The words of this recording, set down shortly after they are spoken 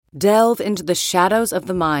Delve into the shadows of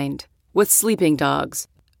the mind with Sleeping Dogs,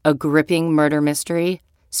 a gripping murder mystery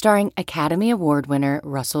starring Academy Award winner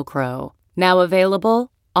Russell Crowe. Now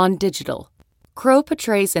available on digital. Crowe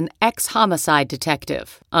portrays an ex-homicide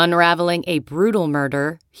detective unraveling a brutal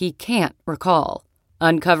murder he can't recall.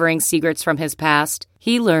 Uncovering secrets from his past,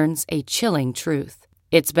 he learns a chilling truth.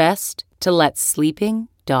 It's best to let sleeping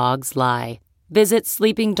dogs lie. Visit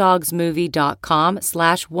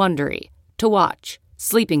sleepingdogsmovie.com/Wondery to watch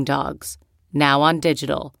Sleeping Dogs, now on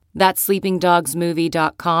digital. That's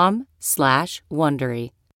sleepingdogsmovie.com/Wondery.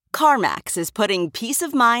 CarMax is putting peace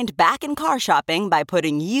of mind back in car shopping by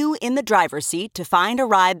putting you in the driver's seat to find a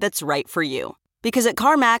ride that's right for you. Because at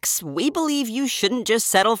CarMax, we believe you shouldn't just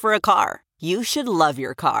settle for a car. You should love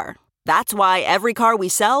your car. That's why every car we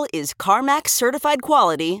sell is CarMax certified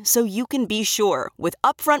quality, so you can be sure with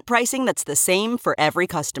upfront pricing that's the same for every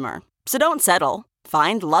customer. So don't settle.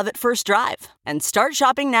 Find love at first drive and start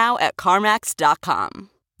shopping now at CarMax.com.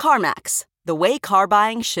 CarMax, the way car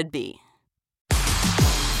buying should be.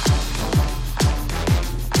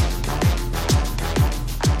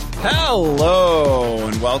 Hello,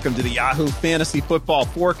 and welcome to the Yahoo Fantasy Football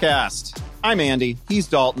Forecast. I'm Andy, he's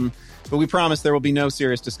Dalton, but we promise there will be no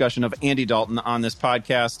serious discussion of Andy Dalton on this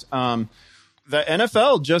podcast. The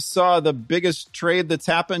NFL just saw the biggest trade that's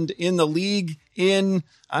happened in the league in,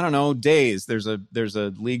 days. There's a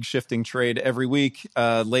league shifting trade every week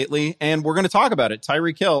lately, and we're going to talk about it.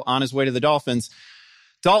 Tyreek Hill on his way to the Dolphins.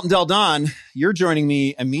 Dalton Del Don, you're joining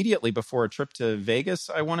me immediately before a trip to Vegas,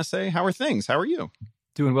 I want to say. How are things? How are you?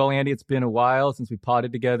 Doing well, Andy. It's been a while since we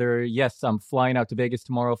potted together. Yes, I'm flying out to Vegas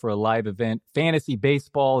tomorrow for a live event. Fantasy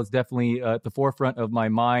baseball is definitely at the forefront of my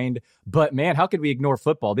mind. But man, how could we ignore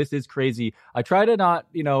football? This is crazy. I try to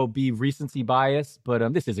not, be recency biased,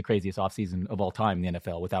 but this is the craziest offseason of all time in the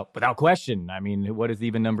NFL, without question. I mean, what is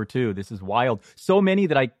even number two? This is wild. So many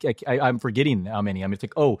that I'm forgetting how many. I mean, it's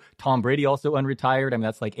like, Tom Brady also unretired. I mean,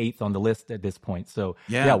 that's like 8th on the list at this point. So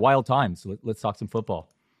yeah wild times. Let's talk some football.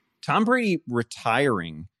 Tom Brady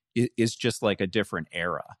retiring is just like a different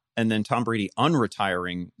era. And then Tom Brady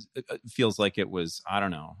unretiring feels like it was,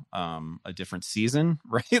 a different season,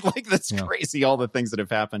 right? Like that's crazy. All the things that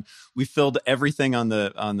have happened. We filled everything on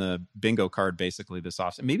the bingo card basically this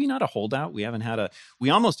offseason. Maybe not a holdout. We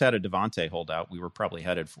almost had a Devontae holdout. We were probably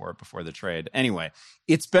headed for it before the trade. Anyway,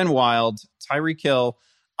 it's been wild. Tyreek Hill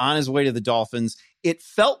on his way to the Dolphins. It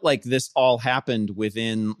felt like this all happened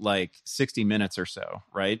within like 60 minutes or so,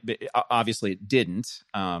 right? But obviously it didn't.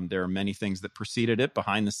 There are many things that preceded it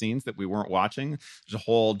behind the scenes that we weren't watching. There's a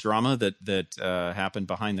whole drama that happened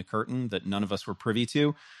behind the curtain that none of us were privy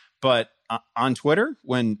to. But on Twitter,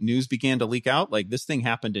 when news began to leak out, like this thing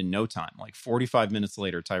happened in no time. Like 45 minutes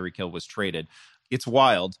later, Tyreek Hill was traded. It's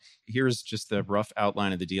wild. Here's just the rough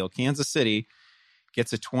outline of the deal. Kansas City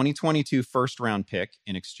gets a 2022 first-round pick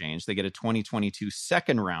in exchange. They get a 2022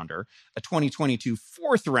 second-rounder, a 2022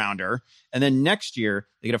 fourth-rounder, and then next year,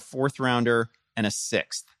 they get a fourth-rounder and a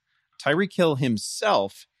sixth. Tyreek Hill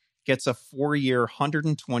himself gets a 4-year,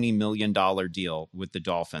 $120 million deal with the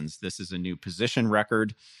Dolphins. This is a new position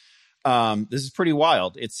record. This is pretty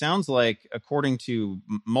wild. It sounds like, according to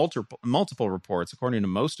multiple reports, according to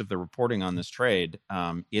most of the reporting on this trade,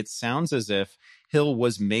 it sounds as if Hill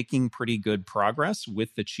was making pretty good progress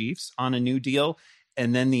with the Chiefs on a new deal,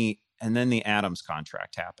 and then the Adams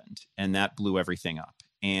contract happened, and that blew everything up.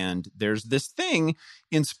 And there's this thing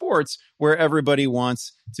in sports where everybody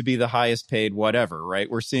wants to be the highest paid whatever,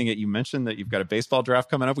 right? We're seeing it. You mentioned that you've got a baseball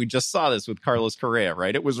draft coming up. We just saw this with Carlos Correa,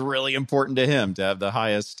 right? It was really important to him to have the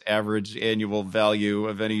highest average annual value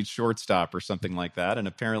of any shortstop or something like that. And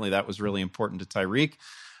apparently that was really important to Tyreek.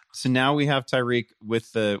 So now we have Tyreek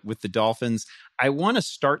with the Dolphins. I want to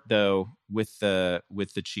start though with the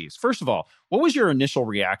Chiefs. First of all, what was your initial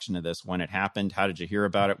reaction to this when it happened? How did you hear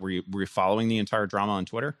about it? Were you following the entire drama on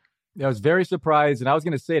Twitter? I was very surprised, and I was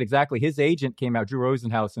going to say it exactly. His agent came out, Drew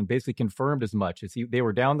Rosenhaus, and basically confirmed as much. They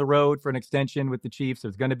were down the road for an extension with the Chiefs. It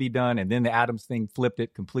was going to be done, and then the Adams thing flipped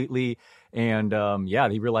it completely. And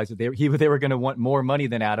they realized that they were going to want more money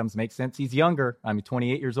than Adams. Makes sense. He's younger.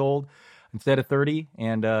 28 years old. Instead of 30.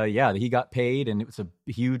 And he got paid, and it was a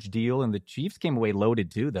huge deal. And the Chiefs came away loaded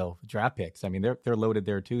too, though, draft picks. I mean, they're loaded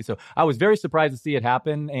there too. So I was very surprised to see it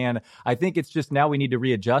happen. And I think it's just now we need to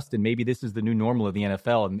readjust, and maybe this is the new normal of the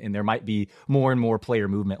NFL, and there might be more and more player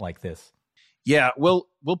movement like this. Yeah, we'll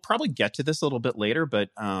probably get to this a little bit later,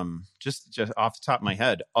 but just off the top of my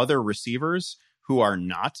head, other receivers who are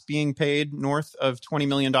not being paid north of $20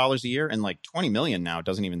 million a year. And like 20 million now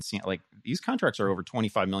doesn't even seem like these contracts are over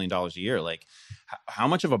 $25 million a year. Like how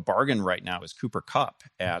much of a bargain right now is Cooper Kupp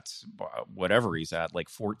at whatever he's at, like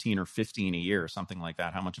 14 or 15 a year, something like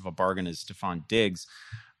that? How much of a bargain is Stephon Diggs?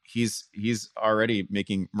 He's already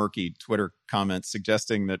making murky Twitter comments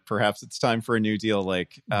suggesting that perhaps it's time for a new deal.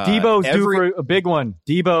 Like Debo's due for a big one.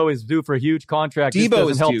 Debo is due for a huge contract.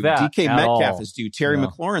 Debo is due. DK Metcalf all. is due. Terry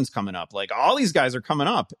McLaurin's coming up. Like all these guys are coming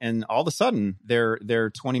up, and all of a sudden they're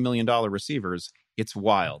 $20 million receivers. It's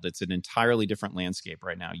wild. It's an entirely different landscape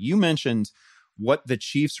right now. You mentioned what the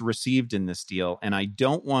Chiefs received in this deal, and I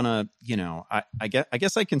don't want to, I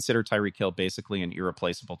guess I consider Tyreek Hill basically an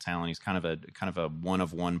irreplaceable talent. He's kind of a one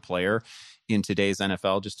of one player in today's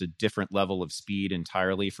NFL, just a different level of speed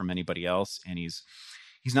entirely from anybody else. And he's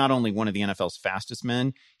not only one of the NFL's fastest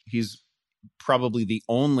men, he's probably the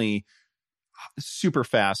only super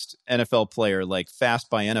fast NFL player, like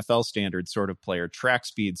fast by NFL standards sort of player, track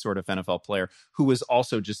speed sort of NFL player, who is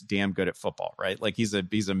also just damn good at football, right? Like he's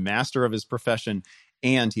a master of his profession,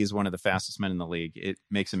 and he's one of the fastest men in the league. It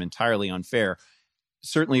makes him entirely unfair.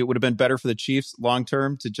 Certainly it would have been better for the Chiefs long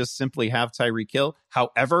term to just simply have Tyreek Hill.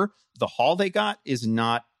 However, the haul they got is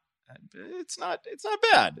not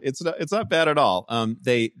bad. It's not bad at all.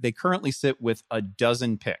 They currently sit with a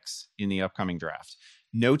dozen picks in the upcoming draft.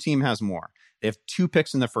 No team has more. They have 2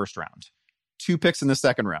 picks in the first round, 2 picks in the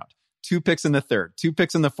second round, 2 picks in the third, 2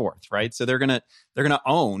 picks in the fourth, right? So they're gonna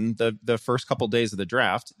own the first couple days of the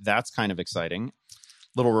draft. That's kind of exciting.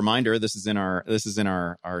 Little reminder: this is in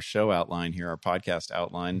our show outline here, our podcast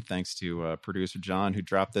outline. Thanks to producer John who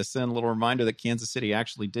dropped this in. A little reminder that Kansas City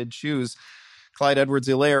actually did choose Clyde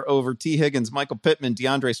Edwards-Helaire over T. Higgins, Michael Pittman,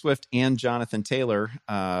 DeAndre Swift, and Jonathan Taylor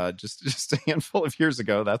just a handful of years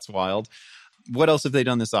ago. That's wild. What else have they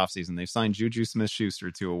done this offseason? They've signed Juju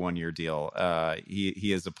Smith-Schuster to a 1-year deal.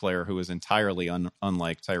 He is a player who is entirely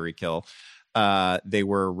unlike Tyreek Hill. They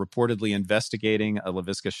were reportedly investigating a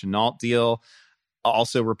Laviska Shenault deal.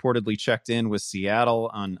 Also reportedly checked in with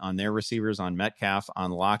Seattle on their receivers, on Metcalf,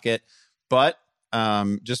 on Lockett. But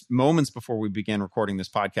just moments before we began recording this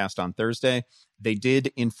podcast on Thursday, they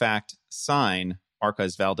did, in fact, sign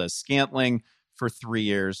Marquez Valdes-Scantling for 3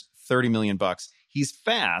 years, $30 million. He's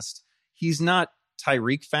fast. He's not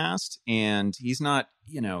Tyreek fast, and he's not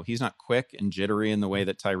quick and jittery in the way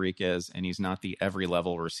that Tyreek is, and he's not the every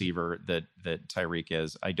level receiver that Tyreek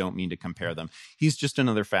is. I don't mean to compare them. He's just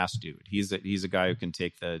another fast dude. He's a guy who can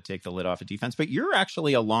take the lid off of defense. But you're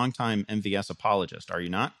actually a longtime MVS apologist, are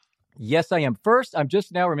you not? Yes, I am. First, I'm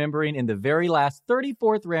just now remembering in the very last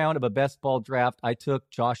 34th round of a best ball draft, I took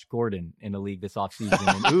Josh Gordon in the league this offseason.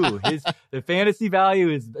 And the fantasy value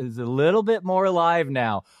is a little bit more alive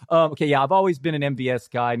now. Okay, yeah, I've always been an MVS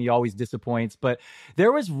guy, and he always disappoints. But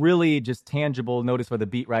there was really just tangible notice by the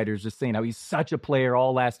beat writers just saying how he's such a player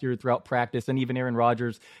all last year throughout practice. And even Aaron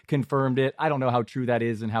Rodgers confirmed it. I don't know how true that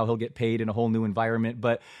is and how he'll get paid in a whole new environment.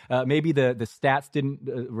 But maybe the stats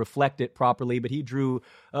didn't reflect it properly. But he drew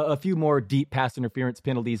a few more deep pass interference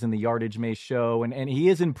penalties than the yardage may show. And he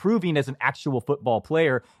is improving as an actual football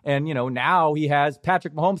player. And, now he has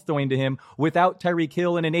Patrick Mahomes throwing to him without Tyreek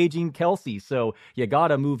Hill and an aging Kelsey. So you got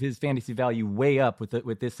to move his fantasy value way up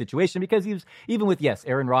with this situation, because he was, even with, yes,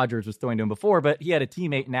 Aaron Rodgers was throwing to him before, but he had a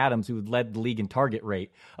teammate in Adams who led the league in target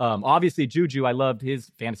rate. Obviously, Juju, I loved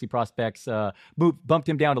his fantasy prospects, bumped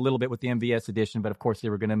him down a little bit with the MVS edition, but of course they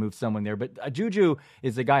were going to move someone there. But Juju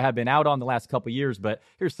is a guy I've been out on the last couple of years, but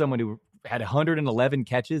here's someone who had 111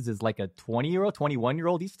 catches as like a 20-year-old,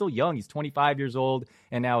 21-year-old. He's still young. He's 25 years old.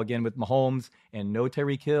 And now again with Mahomes and no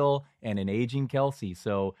Tyreek Hill and an aging Kelsey.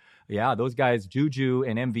 So yeah, those guys, Juju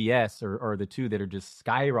and MVS are the two that are just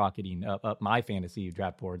skyrocketing up my fantasy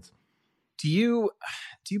draft boards. Do you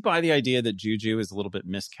buy the idea that Juju is a little bit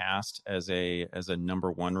miscast as a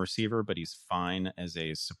number one receiver, but he's fine as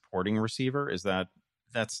a supporting receiver?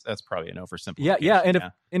 That's probably an oversimplification. Yeah.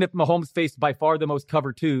 And if Mahomes faced by far the most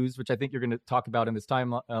cover twos, which I think you're going to talk about in this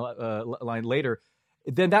timeline later,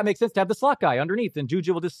 then that makes sense to have the slot guy underneath, and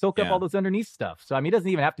Juju will just soak up all those underneath stuff. So, I mean, he doesn't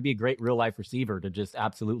even have to be a great real life receiver to just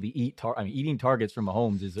absolutely eating targets from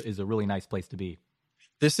Mahomes is a really nice place to be.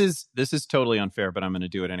 This is totally unfair, but I'm going to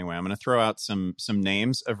do it anyway. I'm going to throw out some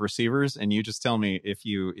names of receivers, and you just tell me if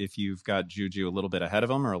you've got Juju a little bit ahead of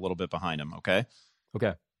him or a little bit behind him. Okay.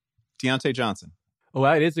 Deontay Johnson. Oh,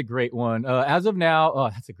 that is a great one. As of now,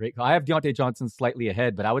 that's a great call. I have Deontay Johnson slightly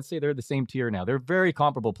ahead, but I would say they're the same tier now. They're very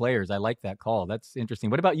comparable players. I like that call. That's interesting.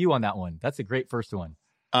 What about you on that one? That's a great first one.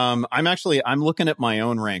 I'm looking at my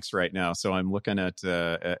own ranks right now. So I'm looking at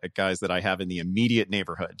guys that I have in the immediate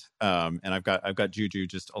neighborhood. And I've got Juju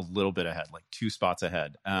just a little bit ahead, like 2 spots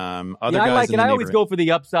ahead. Other guys I like it. I always neighborhood. go for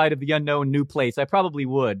the upside of the unknown new place. I probably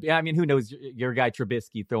would. Yeah, I mean, who knows your guy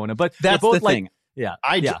Trubisky throwing him, but that's both the thing. Yeah,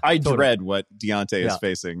 I totally. dread what Deontay is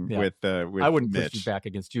facing with I wouldn't Mitch. push you back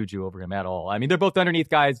against Juju over him at all. I mean, they're both underneath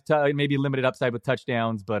guys, maybe limited upside with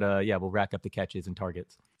touchdowns, but we'll rack up the catches and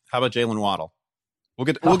targets. How about Jalen Waddle?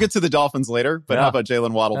 We'll get to the Dolphins later, but how about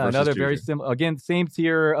Jalen Waddle versus another Juju? very similar. Again, same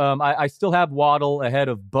tier. I still have Waddle ahead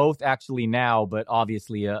of both actually now, but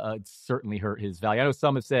obviously it's certainly hurt his value. I know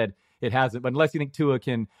some have said it hasn't, but unless you think Tua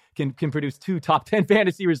can produce 2 top 10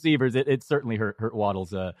 fantasy receivers, it certainly hurt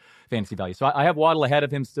Waddle's fantasy value. So I have Waddle ahead of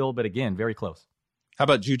him still, but again, very close. How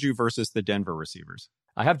about Juju versus the Denver receivers?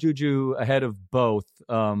 I have Juju ahead of both,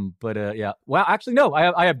 but yeah. Well, actually, no.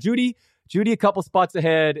 I have Judy a couple spots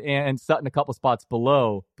ahead and Sutton a couple spots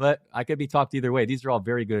below, but I could be talked either way. These are all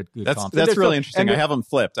very good comps. That's really interesting. I have them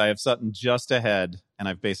flipped. I have Sutton just ahead, and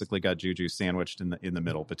I've basically got Juju sandwiched in the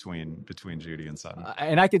middle between Judy and Sutton.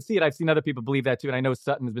 And I can see it. I've seen other people believe that too, and I know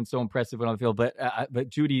Sutton has been so impressive on the field. But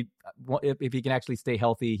Judy, if he can actually stay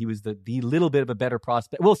healthy, he was the little bit of a better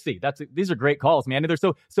prospect. We'll see. These are great calls, man. And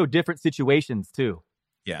they're so different situations too.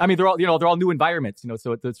 Yeah, I mean they're all new environments.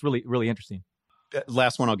 So it's really really interesting.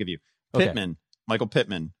 Last one I'll give you. Pittman, Michael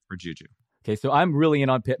Pittman for Juju. Okay, so I'm really in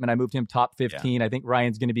on Pittman. I moved him top 15. Yeah. I think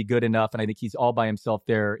Ryan's going to be good enough, and I think he's all by himself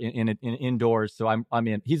there in indoors. So I'm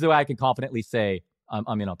in. He's the way I can confidently say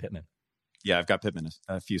I'm in on Pittman. Yeah, I've got Pittman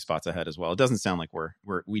a few spots ahead as well. It doesn't sound like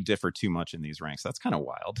we differ too much in these ranks. That's kind of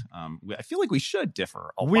wild. I feel like we should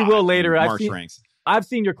differ a lot. We will later. Ranks. I've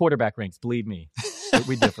seen your quarterback ranks. Believe me,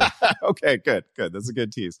 we differ. Okay, good. That's a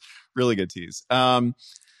good tease. Really good tease.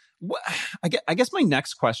 I guess my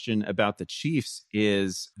next question about the Chiefs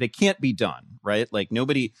is they can't be done, right? Like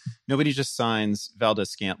nobody just signs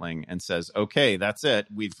Valdez-Scantling and says, "Okay, that's it.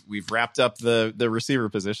 We've wrapped up the receiver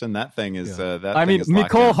position. That thing is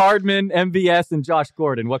Mecole Hardman, MVS, and Josh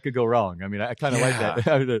Gordon. What could go wrong? I mean, I kind of like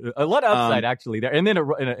that. A lot of upside actually there, and then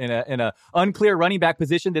in a unclear running back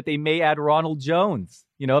position that they may add Ronald Jones.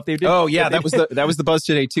 You know, if they did. Oh yeah, that was the buzz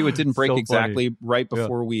today too. It didn't break so exactly funny. right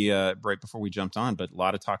before we jumped on, but a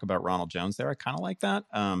lot of talk about Ronald Jones there. I kind of like that.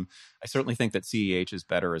 I certainly think that CEH is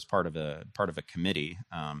better as part of a committee.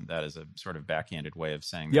 That is a sort of backhanded way of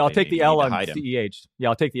saying. Yeah, I'll take the L on CEH. Yeah,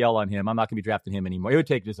 I'll take the L on him. I'm not going to be drafting him anymore. It would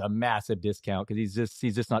take just a massive discount because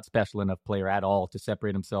he's just not special enough player at all to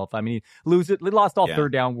separate himself. I mean, he lost all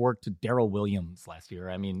third down work to Darrell Williams last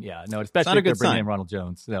year. I mean, yeah, no, especially if they're bringing in Ronald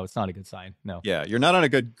Jones. No, it's not a good sign. No. Yeah, you're not on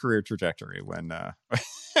a good career trajectory when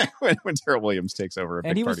when Darrell Williams takes over a big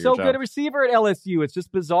and he part was of your so job. good a receiver at LSU. It's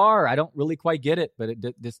just bizarre. I don't really quite get it, but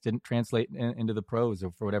this didn't translate into the pros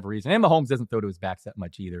for whatever reason. And Mahomes doesn't throw to his backs that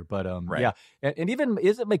much either. But right. Yeah, and even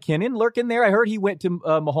is it McKinnon lurking there? I heard he went to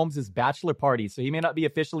Mahomes' bachelor party, so he may not be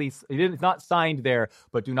officially. He's not signed there,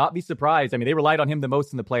 but do not be surprised. I mean, they relied on him the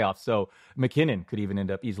most in the playoffs, so McKinnon could even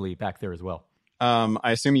end up easily back there as well.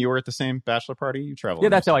 I assume you were at the same bachelor party. You traveled. Yeah,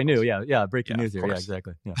 that's how I knew. Yeah. Breaking news here. Yeah,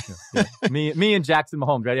 exactly. Yeah. me and Jackson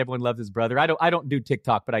Mahomes. Right. Everyone loves his brother. I don't do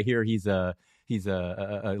TikTok, but I hear he's a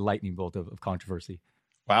lightning bolt of controversy.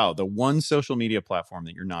 Wow, the one social media platform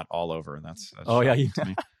that you're not all over. That's oh yeah,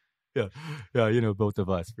 yeah. You know, both of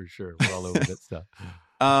us for sure. We're all over that stuff.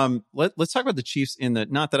 Let's talk about the Chiefs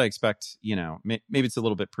not that I expect, maybe it's a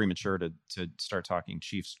little bit premature to start talking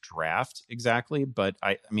Chiefs draft exactly, but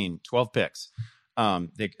I mean, 12 picks.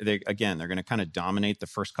 They're going to kind of dominate the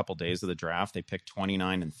first couple days of the draft. They pick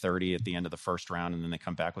 29 and 30 at the end of the first round, and then they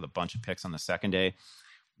come back with a bunch of picks on the second day.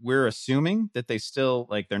 We're assuming that they still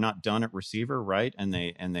they're not done at receiver, right? And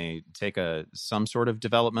they take some sort of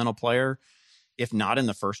developmental player. If not in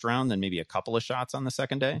the first round, then maybe a couple of shots on the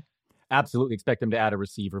second day. Absolutely expect them to add a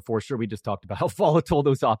receiver for sure. We just talked about how volatile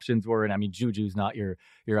those options were. And I mean, Juju's not your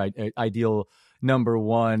ideal number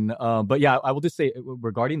one. But yeah, I will just say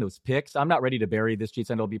regarding those picks, I'm not ready to bury this, Chiefs.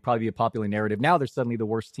 I know it'll probably be a popular narrative. Now they're suddenly the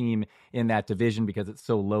worst team in that division because it's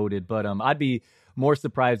so loaded. But I'd be more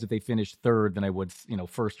surprised if they finish third than I would,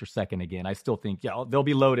 first or second again. I still think, they'll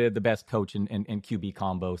be loaded, the best coach and QB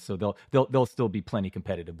combo. So they'll still be plenty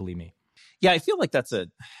competitive, believe me. Yeah, I feel like that's a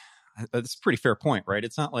pretty fair point, right?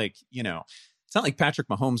 It's not like, it's not like Patrick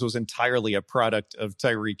Mahomes was entirely a product of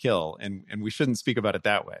Tyreek Hill, and we shouldn't speak about it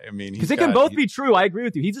that way. I mean, because it can both be true. I agree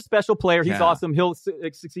with you. He's a special player. He's awesome. He'll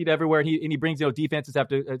succeed everywhere. And he brings, defenses have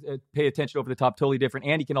to pay attention over the top, totally different.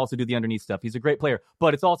 And he can also do the underneath stuff. He's a great player.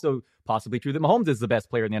 But it's also possibly true that Mahomes is the best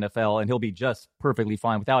player in the NFL, and he'll be just perfectly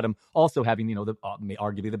fine without him. Also having,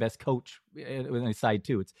 arguably the best coach on his side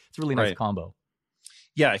too. It's a really nice combo.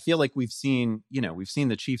 Yeah, I feel like we've seen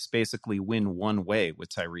the Chiefs basically win one way with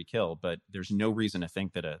Tyreek Hill, but there's no reason to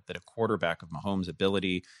think that a quarterback of Mahomes'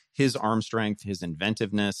 ability, his arm strength, his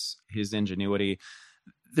inventiveness, his ingenuity,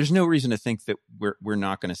 there's no reason to think that we're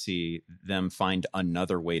not going to see them find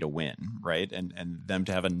another way to win, right? And them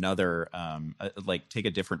to have another take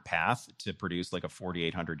a different path to produce like a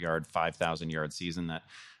 4,800 yard, 5,000 yard season. That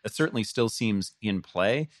certainly still seems in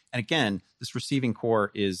play. And again, this receiving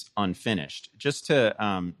core is unfinished. Just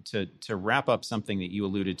to wrap up something that you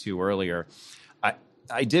alluded to earlier,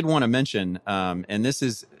 I did want to mention, and this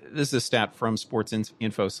is a stat from Sports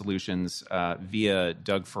Info Solutions via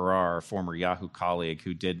Doug Farrar, former Yahoo colleague,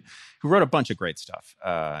 who wrote a bunch of great stuff.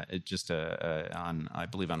 I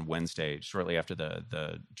believe on Wednesday, shortly after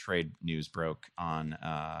the trade news broke on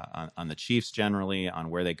the Chiefs generally, on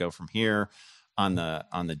where they go from here, on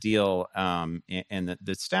the deal. And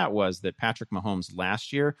the stat was that Patrick Mahomes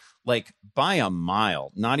last year, like by a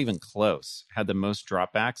mile, not even close, had the most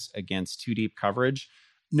dropbacks against two deep coverage.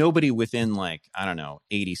 Nobody within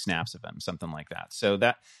 80 snaps of him, something like that. So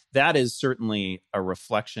that is certainly a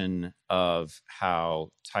reflection of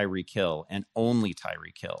how Tyreek Hill, and only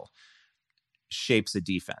Tyreek Hill, shapes a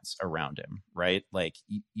defense around him, right? Like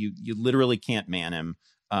you literally can't man him.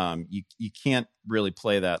 You can't really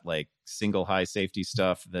play that like single high safety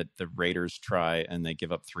stuff that the Raiders try and they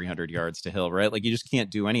give up 300 yards to Hill, right? Like you just can't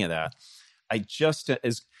do any of that.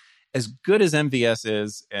 As good as MVS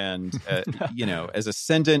is, and as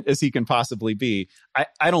ascendant as he can possibly be,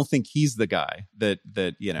 I don't think he's the guy that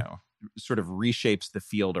sort of reshapes the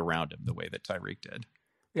field around him the way that Tyreek did.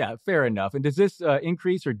 Yeah, fair enough. And does this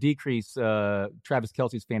increase or decrease Travis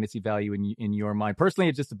Kelce's fantasy value in your mind? Personally,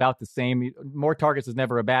 it's just about the same. More targets is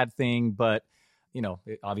never a bad thing, but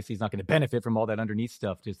obviously he's not going to benefit from all that underneath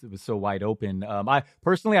stuff. Just it was so wide open. I've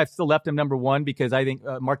still left him number one because I think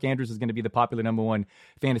Mark Andrews is going to be the popular number one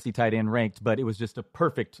fantasy tight end ranked. But it was just a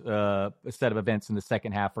perfect set of events in the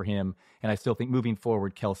second half for him. And I still think moving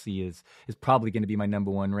forward, Kelce is probably going to be my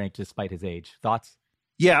number one ranked despite his age. Thoughts?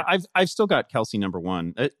 Yeah, I've still got Kelce number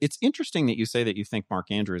one. It's interesting that you say that you think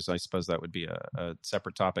Mark Andrews. I suppose that would be a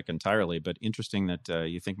separate topic entirely, but interesting that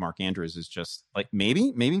you think Mark Andrews is just like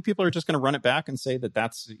maybe people are just going to run it back and say that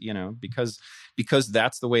that's because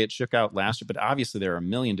that's the way it shook out last year. But obviously there are a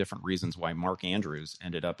million different reasons why Mark Andrews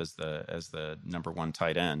ended up as the number one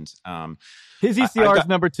tight end. His ECR is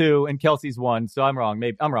number two and Kelce's one, so I'm wrong.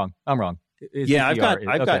 Maybe I'm wrong. Yeah, I've got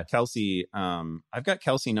Kelce. I've got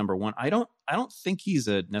Kelce number one. I don't think he's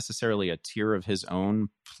necessarily a tier of his own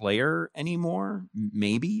player anymore.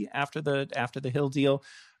 Maybe after the Hill deal,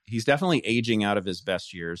 he's definitely aging out of his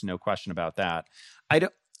best years. No question about that.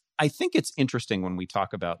 I think it's interesting when we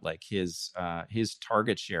talk about like his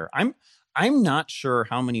target share. I'm not sure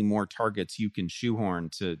how many more targets you can shoehorn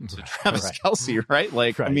to Travis Kelce, right?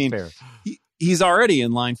 Like, right, I mean, he's already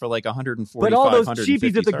in line for like 140. But all those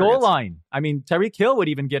cheapies at the goal line. I mean, Tyreek Hill would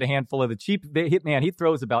even get a handful of the cheap hit. Man, he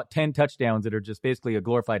throws about 10 touchdowns that are just basically a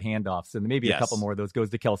glorified handoffs, and maybe a couple more of those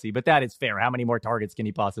goes to Kelce. But that is fair. How many more targets can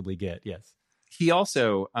he possibly get? Yes. He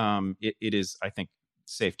also, it is, I think,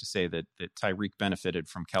 safe to say that Tyreek benefited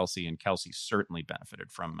from Kelce, and Kelce certainly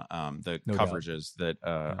benefited from the coverages that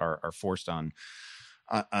are forced on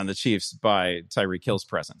the Chiefs by Tyreek Hill's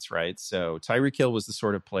presence, right? So Tyreek Hill was the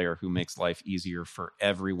sort of player who makes life easier for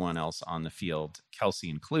everyone else on the field, Kelce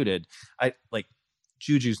included.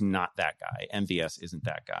 Juju's not that guy. MVS isn't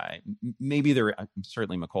that guy. Maybe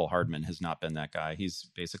certainly Mecole Hardman has not been that guy. He's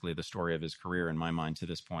basically the story of his career in my mind to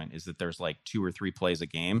this point, is that there's like 2 or 3 plays a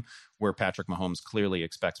game where Patrick Mahomes clearly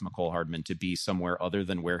expects Mecole Hardman to be somewhere other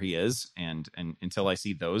than where he is. And until I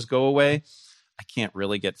see those go away, I can't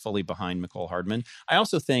really get fully behind Mecole Hardman. I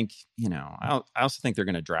also think, I also think they're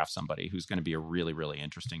going to draft somebody who's going to be a really, really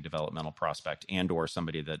interesting developmental prospect, and or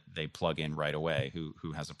somebody that they plug in right away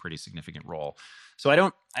who has a pretty significant role. So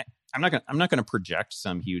I'm not going to project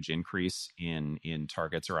some huge increase in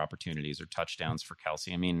targets or opportunities or touchdowns for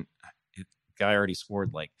Kelce. I mean, the guy already scored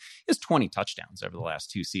he has 20 touchdowns over the last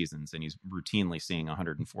 2 seasons, and he's routinely seeing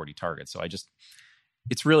 140 targets. So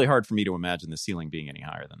it's really hard for me to imagine the ceiling being any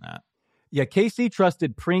higher than that. Yeah, KC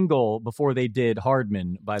trusted Pringle before they did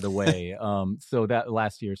Hardman, by the way. So that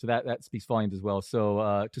last year, so that speaks volumes as well.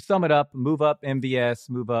 So to sum it up, move up MVS,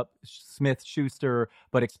 move up Smith-Schuster,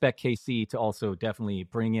 but expect KC to also definitely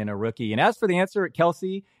bring in a rookie. And as for the answer at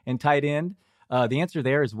Kelce and tight end, the answer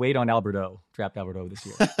there is wait on Alberto, draft Alberto this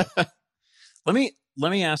year.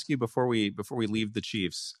 Let me ask you before we leave the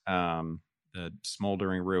Chiefs. The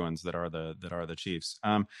smoldering ruins that are the Chiefs.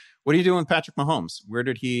 What are you doing with Patrick Mahomes? Where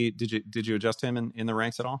did you adjust him in the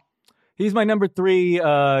ranks at all? He's my number 3.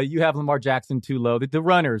 You have Lamar Jackson too low. The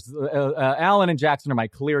runners, Allen and Jackson are my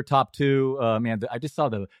clear top 2. Man, I just saw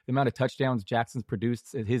the amount of touchdowns Jackson's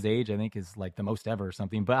produced at his age. I think is like the most ever or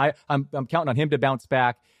something. But I'm counting on him to bounce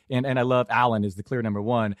back. And I love Allen as the clear number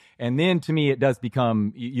 1. And then to me, it does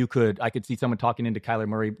become I could see someone talking into Kyler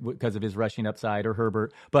Murray because of his rushing upside or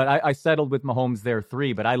Herbert. But I settled with Mahomes there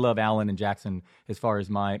 3. But I love Allen and Jackson as far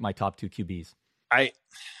as my top 2 QBs.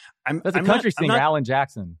 That's a country singer, Alan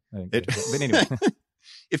Jackson. I think. But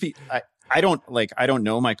anyway, I don't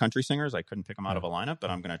know my country singers. I couldn't pick them out of a lineup,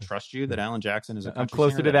 but I'm going to trust you that Alan Jackson is a country I'm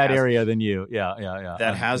closer singer to that area than you. Yeah.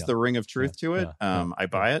 That has the ring of truth to it. I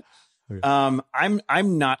buy it.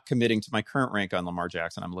 I'm not committing to my current rank on Lamar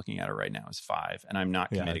Jackson. I'm looking at it right now as 5, and I'm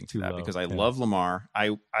not committing to that because I love Lamar.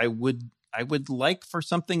 I would like for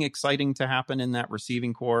something exciting to happen in that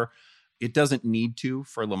receiving core. It doesn't need to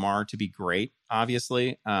for Lamar to be great,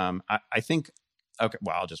 obviously. I think, okay,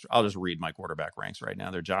 well, I'll just read my quarterback ranks right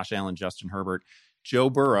now. They're Josh Allen, Justin Herbert,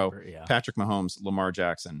 Joe Burrow, Patrick Mahomes, Lamar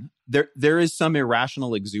Jackson. There is some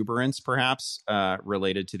irrational exuberance, perhaps,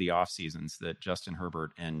 related to the off seasons that Justin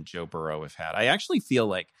Herbert and Joe Burrow have had. I actually feel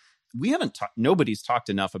like nobody's talked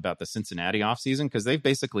enough about the Cincinnati offseason because they've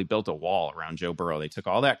basically built a wall around Joe Burrow. They took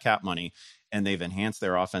all that cap money and they've enhanced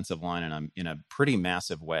their offensive line in a pretty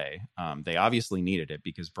massive way. They obviously needed it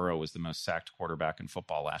because Burrow was the most sacked quarterback in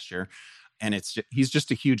football last year. And he's just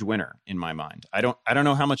a huge winner in my mind. I don't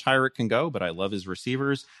know how much higher it can go, but I love his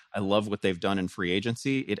receivers. I love what they've done in free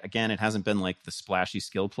agency. It hasn't been like the splashy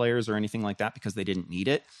skill players or anything like that because they didn't need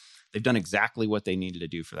it. They've done exactly what they needed to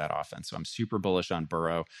do for that offense. So I'm super bullish on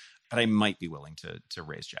Burrow, but I might be willing to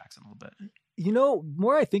raise Jackson a little bit. You know,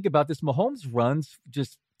 more I think about this, Mahomes runs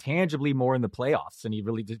just tangibly more in the playoffs, and he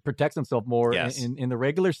really protects himself more in the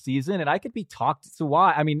regular season. And I could be talked to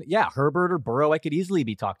why. I mean, Herbert or Burrow, I could easily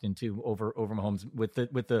be talked into over Mahomes with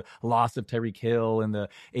the loss of Tyreek Hill and the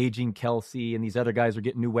aging Kelsey, and these other guys are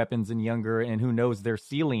getting new weapons and younger, and who knows their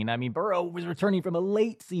ceiling. I mean, Burrow was returning from a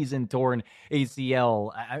late season torn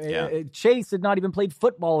ACL. Chase had not even played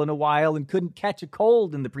football in a while and couldn't catch a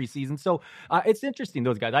cold in the preseason. So it's interesting,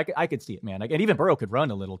 those guys. I could see it, man. And even Burrow could run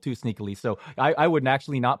a little too sneakily. So I wouldn't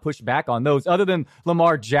actually not push back on those, other than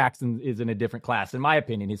Lamar Jackson is in a different class, in my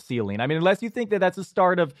opinion, his ceiling. I mean, unless you think that that's a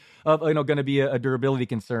start of going to be a durability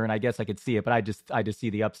concern, I guess I could see it, but I just see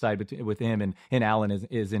the upside with him and Allen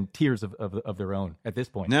is in tiers of their own at this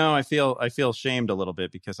point. No, I feel shamed a little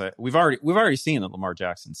bit because we've already seen that Lamar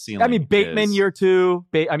Jackson's ceiling. I mean, Bateman year 2.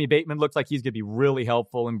 Bateman looks like he's going to be really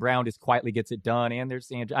helpful, and Brown just quietly gets it done. And there's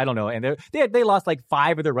I don't know, and they lost like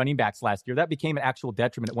 5 of their running backs last year. That became an actual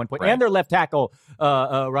detriment at one point. Right. And their left tackle,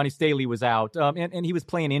 Ronnie Staley, was out, and he was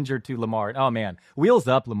playing injured to Lamar. Oh man, wheels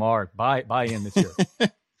up, Lamar. Buy in this year.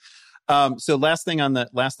 So last thing on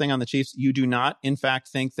the Chiefs, you do not, in fact,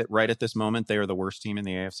 think that right at this moment they are the worst team in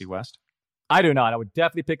the AFC West? I do not. I would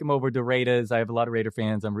definitely pick them over the Raiders. I have a lot of Raider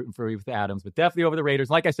fans. I'm rooting for with Adams, but definitely over the Raiders.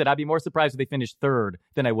 Like I said, I'd be more surprised if they finished 3rd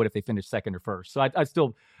than I would if they finished 2nd or 1st.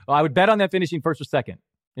 So I would bet on them finishing 1st or 2nd.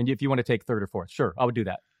 And if you want to take 3rd or 4th, sure, I would do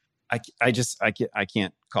that. I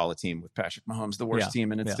can't call a team with Patrick Mahomes the worst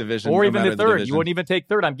team in its division, or even the 3rd. You wouldn't even take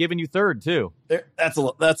 3rd. I'm giving you 3rd too. That's a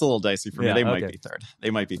little dicey for me. They might be 3rd.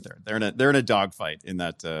 They might be 3rd. They're in a dogfight in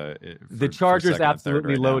that. The Chargers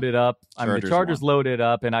absolutely loaded up. The Chargers loaded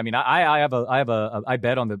up, and I mean, I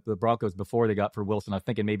bet on the Broncos before they got for Wilson. I'm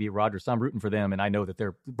thinking maybe Rodgers. So I'm rooting for them, and I know that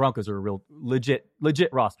their Broncos are a real legit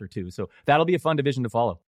roster too. So that'll be a fun division to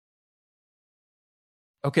follow.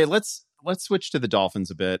 Okay, let's switch to the Dolphins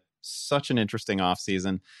a bit. Such an interesting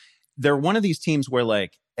offseason. They're one of these teams where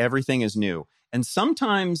like everything is new. And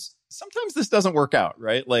sometimes this doesn't work out,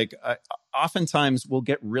 right? Like oftentimes we'll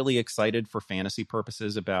get really excited for fantasy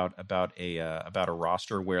purposes about a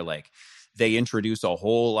roster where like they introduce a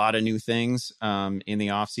whole lot of new things in the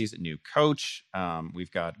offseason. New coach.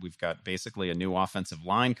 We've got basically a new offensive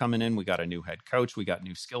line coming in. We got a new head coach. We got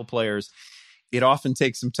new skill players. It often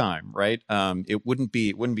takes some time, right? It wouldn't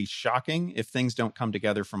be shocking if things don't come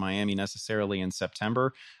together for Miami necessarily in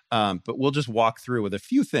September. But we'll just walk through with a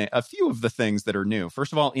few of the things that are new.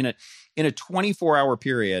 First of all, in a 24-hour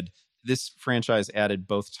period, this franchise added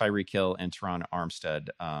both Tyreek Hill and Teron Armstead,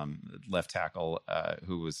 left tackle,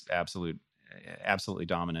 who was absolutely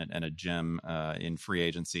dominant and a gem in free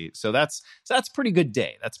agency. So that's pretty good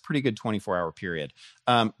day. That's pretty good 24-hour period.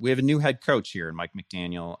 We have a new head coach here, Mike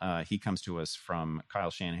McDaniel. He comes to us from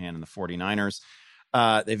Kyle Shanahan and the 49ers.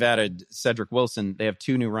 They've added Cedric Wilson. They have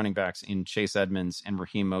 2 new running backs in Chase Edmonds and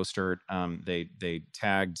Raheem Mostert. They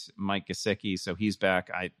tagged Mike Gesicki, so he's back.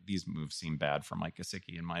 These moves seem bad for Mike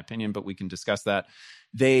Gesicki, in my opinion, but we can discuss that.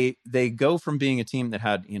 They go from being a team that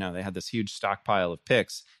had, they had this huge stockpile of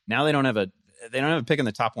picks. Now they don't have a pick in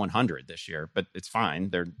the top 100 this year, but it's fine.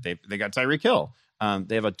 They got Tyreek Hill.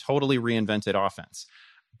 They have a totally reinvented offense,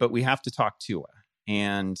 but we have to talk Tua.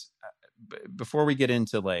 And before we get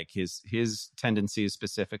into like his tendencies,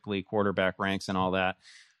 specifically quarterback ranks and all that,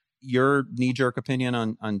 your knee-jerk opinion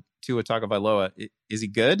on Tua Tagovailoa, is he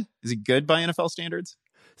good? Is he good by NFL standards?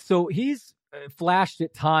 So he's flashed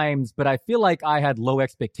at times, but I feel like I had low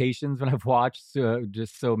expectations when I've watched,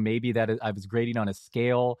 just so maybe that I was grading on a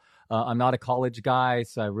scale. I'm not a college guy,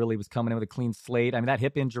 so I really was coming in with a clean slate. I mean, that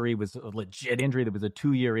hip injury was a legit injury. That was a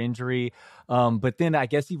 2-year injury. But then I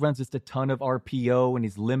guess he runs just a ton of RPO and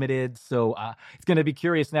he's limited. So it's going to be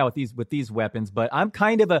curious now with these weapons. But I'm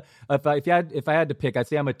kind of if I had to pick, I'd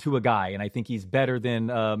say I'm a Tua guy, and I think he's better than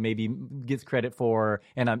maybe gets credit for,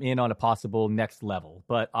 and I'm in on a possible next level.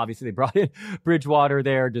 But obviously they brought in Bridgewater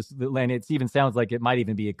there, and it even sounds like it might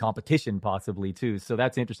even be a competition possibly too. So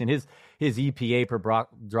that's interesting. His EPA per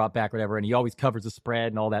drop back, whatever, and he always covers the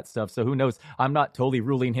spread and all that stuff. So who knows? I'm not totally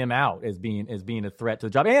ruling him out as being a threat to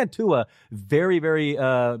the job. And Tua, very, very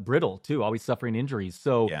brittle too, always suffering injuries.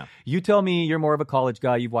 So yeah. You tell me, you're more of a college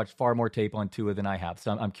guy. You've watched far more tape on Tua than I have.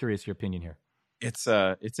 So I'm curious your opinion here.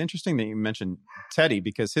 It's interesting that you mentioned Teddy,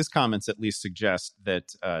 because his comments at least suggest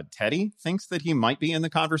that Teddy thinks that he might be in the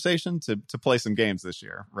conversation to play some games this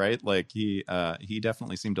year, right? Like he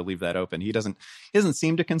definitely seemed to leave that open. He doesn't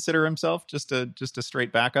seem to consider himself just a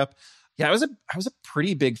straight backup. Yeah, I was a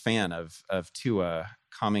pretty big fan of Tua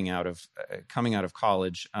coming out of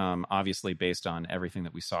college, obviously based on everything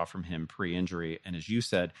that we saw from him pre-injury. And as you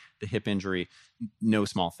said, the hip injury, no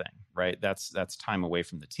small thing, right? That's time away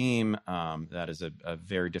from the team. That is a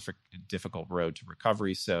very difficult road to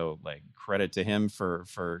recovery. So like, credit to him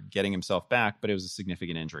for getting himself back, but it was a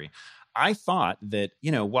significant injury. I thought that,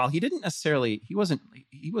 while he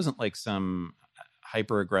wasn't like some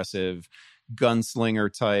hyper aggressive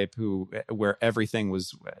gunslinger type where everything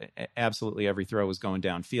was absolutely every throw was going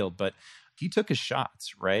downfield, but he took his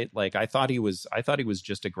shots, right? Like I thought he was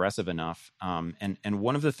just aggressive enough. And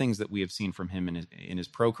one of the things that we have seen from him in his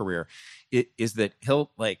pro career is that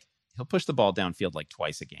he'll push the ball downfield like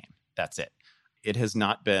twice a game. That's it. It has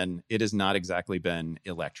not exactly been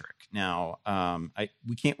electric. Now,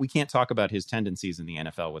 we can't talk about his tendencies in the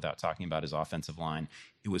NFL without talking about his offensive line.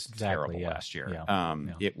 It was terrible last year. Yeah.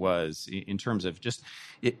 It was, in terms of just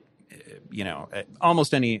it.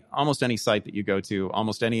 Almost any site that you go to,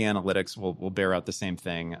 almost any analytics will bear out the same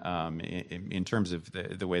thing. In terms of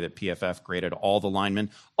the way that PFF graded all the linemen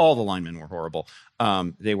were horrible.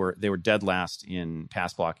 They were dead last in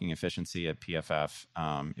pass blocking efficiency at PFF.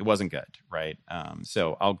 It wasn't good, right?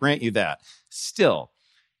 So I'll grant you that. Still,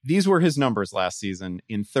 these were his numbers last season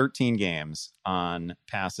in 13 games on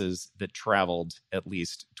passes that traveled at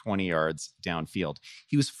least 20 yards downfield.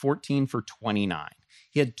 He was 14 for 29.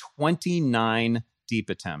 He had 29 deep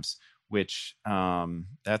attempts, which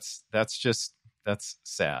that's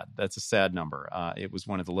sad. That's a sad number. It was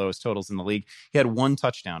one of the lowest totals in the league. He had 1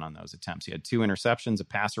 touchdown on those attempts. He had 2 interceptions, a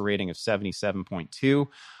passer rating of 77.2.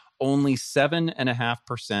 Only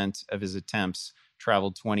 7.5% of his attempts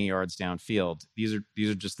traveled 20 yards downfield. These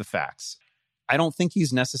are just the facts. I don't think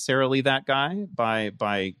he's necessarily that guy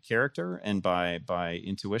by character and by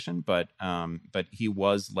intuition, but he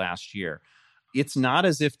was last year. It's not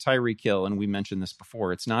as if Tyreek Hill, and we mentioned this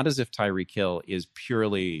before, it's not as if Tyreek Hill is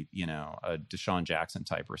purely, a Deshaun Jackson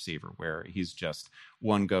type receiver where he's just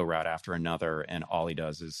one go route after another, and all he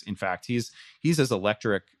does is, in fact, he's as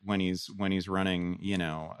electric when he's running,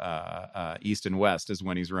 east and west as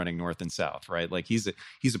when he's running north and south, right? Like he's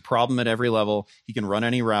a problem at every level. He can run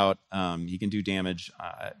any route. He can do damage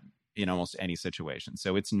in almost any situation.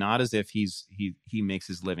 So it's not as if he makes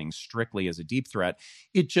his living strictly as a deep threat.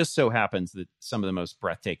 It just so happens that some of the most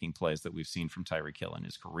breathtaking plays that we've seen from Tyreek Hill in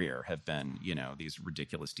his career have been, these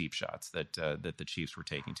ridiculous deep shots that the Chiefs were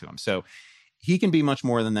taking to him. So he can be much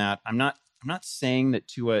more than that. I'm not saying that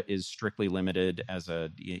Tua is strictly limited as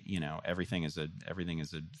everything is a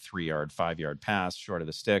 3-yard, 5-yard pass short of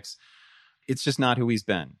the sticks. It's just not who he's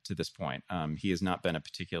been to this point. He has not been a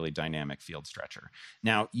particularly dynamic field stretcher.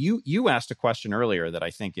 Now, you asked a question earlier that I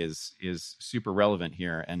think is super relevant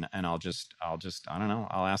here, and I'll just I don't know,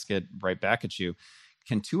 I'll ask it right back at you.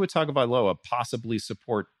 Can Tua Tagovailoa possibly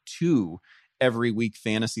support 2 every week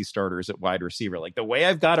fantasy starters at wide receiver? Like the way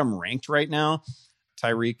I've got him ranked right now,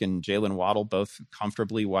 Tyreek and Jalen Waddle both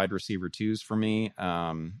comfortably wide receiver 2s for me.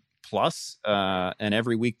 plus an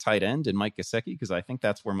every week tight end in Mike Gesicki? Because I think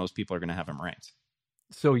that's where most people are going to have him ranked.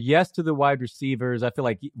 So yes to the wide receivers. I feel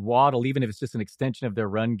like Waddle, even if it's just an extension of their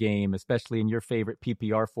run game, especially in your favorite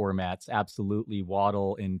PPR formats, absolutely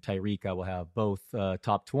Waddle and Tyreek, I will have both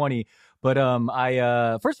top 20. But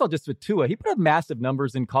I first of all, just with Tua, he put up massive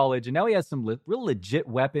numbers in college, and now he has some real legit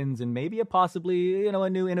weapons, and maybe possibly a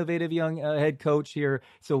new innovative young head coach here.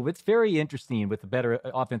 So it's very interesting with a better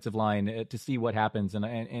offensive line to see what happens. And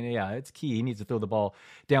yeah, it's key. He needs to throw the ball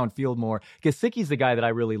downfield more. Gesicki's the guy that I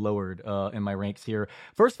really lowered in my ranks here.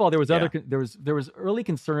 First of all, there was early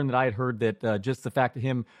concern that I had heard that just the fact that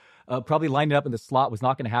him probably lining up in the slot was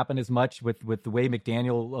not going to happen as much with the way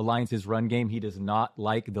McDaniel aligns his run game. He does not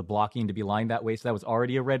like the blocking to be lined that way. So that was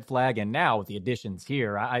already a red flag. And now with the additions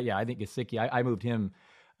here, I think Gesicki, I moved him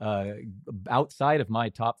outside of my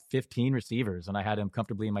top 15 receivers, and I had him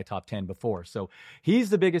comfortably in my top 10 before. So he's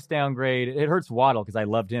the biggest downgrade. It hurts Waddle because I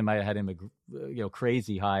loved him. I had him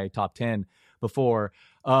crazy high top 10 before.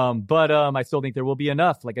 But I still think there will be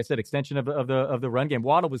enough. Like I said, extension of the run game.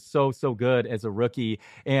 Waddle was so good as a rookie.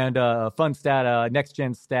 And fun stat, next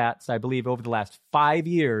gen stats, I believe over the last 5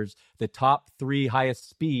 years, the top 3 highest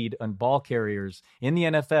speed on ball carriers in the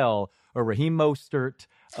NFL are Raheem Mostert,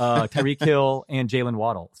 Tyreek Hill, and Jalen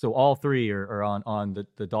Waddle. So all 3 are on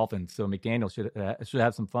the Dolphins. So McDaniel should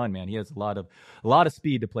have some fun, man. He has a lot of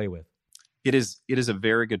speed to play with. It is a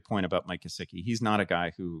very good point about Mike Gesicki. He's not a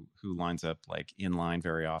guy who lines up like in line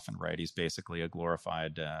very often, right? He's basically a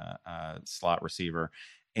glorified slot receiver.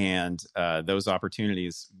 And those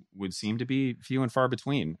opportunities would seem to be few and far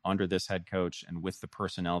between under this head coach and with the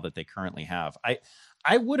personnel that they currently have.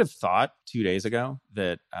 I would have thought 2 days ago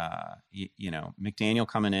that, McDaniel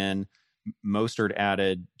coming in, Mostert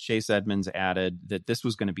added, Chase Edmonds added, that this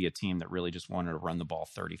was going to be a team that really just wanted to run the ball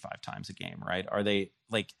 35 times a game, right? Are they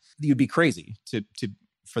like, you'd be crazy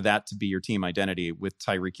for that to be your team identity with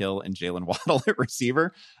Tyreek Hill and Jalen Waddle at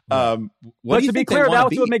receiver. But to be clear, that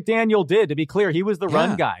was what McDaniel did. To be clear, he was the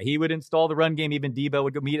run guy. He would install the run game. Even Debo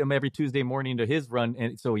would go meet him every Tuesday morning to his run.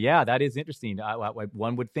 And so, yeah, that is interesting.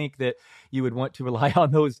 One would think that you would want to rely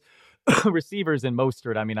on those receivers and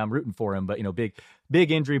Mostert. I mean, I'm rooting for him, but big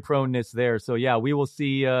injury proneness there. So yeah, we will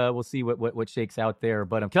see. We'll see what shakes out there.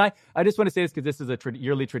 But I just want to say this because this is a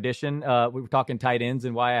yearly tradition. We were talking tight ends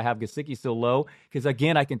and why I have Gesicki so low. Because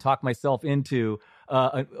again, I can talk myself into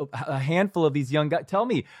a handful of these young guys. Tell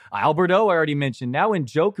me, Alberto, I already mentioned. Now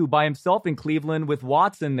Njoku by himself in Cleveland with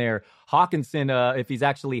Watson there. Hawkinson, if he's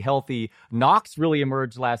actually healthy. Knox really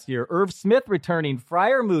emerged last year. Irv Smith returning.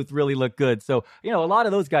 Freiermuth really looked good. So, a lot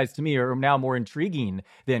of those guys to me are now more intriguing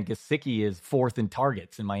than Gesicki is fourth in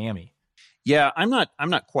targets in Miami. Yeah, I'm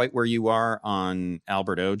not quite where you are on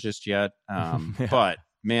Alberto just yet. But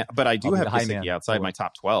I do have Gesicki outside my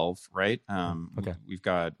top 12, right? Okay. We've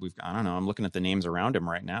got, I don't know, I'm looking at the names around him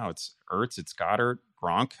right now. It's Ertz, it's Goddard.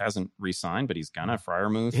 Gronk hasn't re-signed, but he's gonna.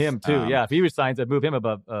 Freiermuth. Him too, yeah. If he resigns, I'd move him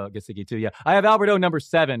above Gesicki too, yeah. I have Alberto number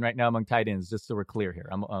 7 right now among tight ends, just so we're clear here.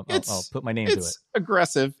 I'll put my name to it.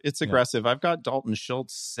 It's aggressive. I've got Dalton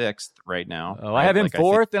Schultz 6th right now. Oh, I have him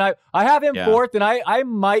 4th, and I have him 4th, and I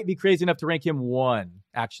might be crazy enough to rank him 1.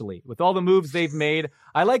 Actually, with all the moves they've made,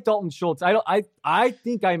 I like Dalton Schultz. I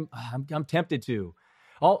think I'm tempted to.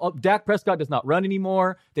 Dak Prescott does not run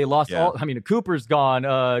anymore. They lost all. I mean, Cooper's gone.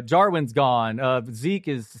 Jarwin's gone. Zeke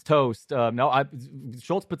is toast.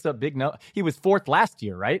 Schultz puts up big. No, he was 4th last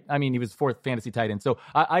year, right? I mean, he was 4th fantasy tight end. So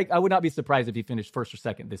I would not be surprised if he finished 1st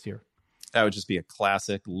or 2nd this year. That would just be a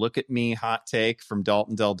classic look at me hot take from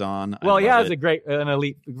Dalton Del Don. Well, he has an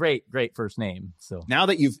elite, great first name. So now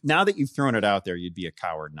that you've thrown it out there, you'd be a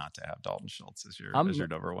coward not to have Dalton Schultz as your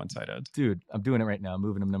number 1 tight end. Dude, I'm doing it right now. I'm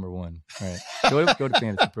moving him number 1. All right, go to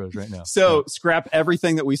Fantasy Pros right now. So scrap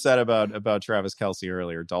everything that we said about Travis Kelce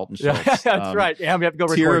earlier. Dalton Schultz, that's right. Yeah, we have to go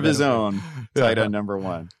record tier of his own. Tight end number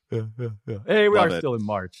 1. Yeah. Hey, we are still in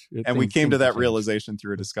March, and we came to that realization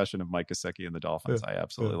through a discussion of Mike Gesicki and the Dolphins. I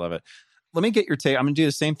absolutely love it. Let me get your take. I'm going to do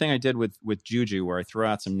the same thing I did with Juju, where I throw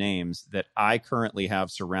out some names that I currently have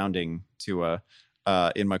surrounding Tua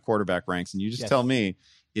in my quarterback ranks, and you just tell me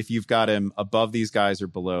if you've got him above these guys or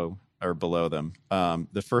below them.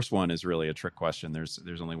 The first one is really a trick question.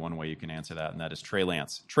 There's only one way you can answer that, and that is Trey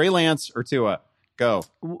Lance. Trey Lance or Tua? Go.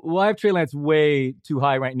 Well, I have Trey Lance way too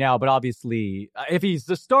high right now, but obviously, if he's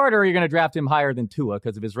the starter, you're going to draft him higher than Tua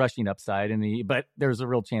because of his rushing upside. But there's a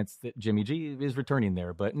real chance that Jimmy G is returning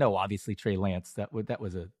there. But no, obviously Trey Lance. That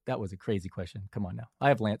was a crazy question. Come on now, I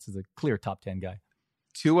have Lance as a clear top 10 guy.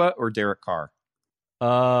 Tua or Derek Carr?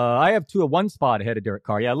 I have Tua 1 spot ahead of Derek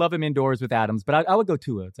Carr. Yeah, I love him indoors with Adams, but I would go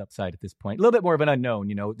Tua. It's upside at this point. A little bit more of an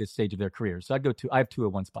unknown, at this stage of their career. So I have Tua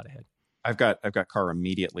 1 spot ahead. I've got Carr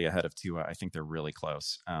immediately ahead of Tua. I think they're really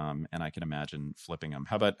close, and I can imagine flipping them.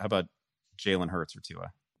 How about Jalen Hurts or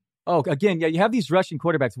Tua? Oh, again, yeah, you have these rushing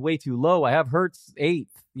quarterbacks way too low. I have Hurts 8th.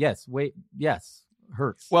 Yes,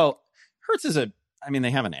 Hurts. Well, Hurts is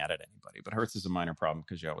they haven't added anybody, but Hurts is a minor problem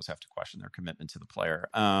because you always have to question their commitment to the player.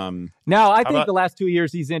 Now, I think the last 2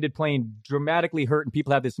 years he's ended playing dramatically hurt, and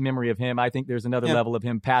people have this memory of him. I think there's another level of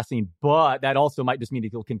him passing, but that also might just mean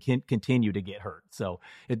he'll continue to get hurt. So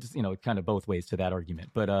it's kind of both ways to that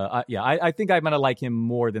argument. But I think I'm going to like him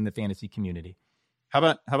more than the fantasy community. How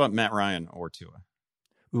about Matt Ryan or Tua?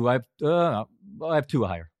 Ooh, I have Tua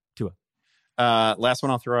higher. Tua. Last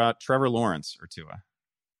one I'll throw out: Trevor Lawrence or Tua.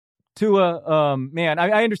 Tua, man,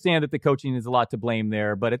 I understand that the coaching is a lot to blame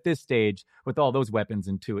there, but at this stage, with all those weapons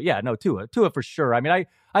in Tua, Tua for sure. I mean,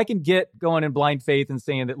 I can get going in blind faith and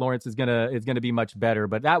saying that Lawrence is gonna be much better,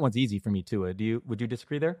 but that one's easy for me. Tua, would you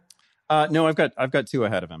disagree there? No, I've got Tua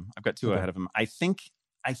ahead of him. Ahead of him. I think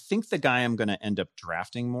the guy I'm going to end up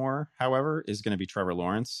drafting more, however, is going to be Trevor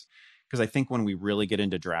Lawrence. Because I think when we really get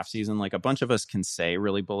into draft season, like a bunch of us can say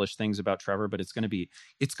really bullish things about Trevor, but it's going to be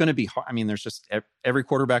hard. I mean, there's just every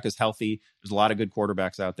quarterback is healthy. There's a lot of good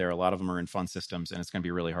quarterbacks out there. A lot of them are in fun systems, and it's going to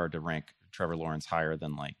be really hard to rank Trevor Lawrence higher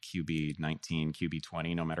than like QB 19, QB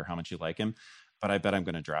 20, no matter how much you like him. But I bet I'm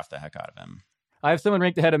going to draft the heck out of him. I have someone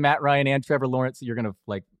ranked ahead of Matt Ryan and Trevor Lawrence. You're going to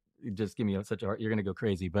just give me such a hard, you're going to go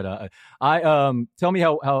crazy. But tell me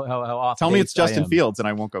how off. Tell me it's Justin Fields, and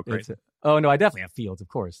I won't go crazy. Oh, no, I definitely have Fields, of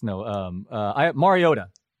course. No, I have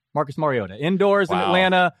Marcus Mariota, indoors in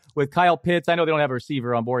Atlanta with Kyle Pitts. I know they don't have a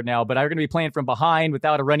receiver on board now, but I'm going to be playing from behind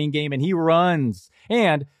without a running game, and he runs.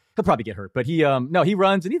 And he'll probably get hurt, but he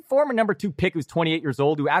runs. And he's former number 2 pick who's 28 years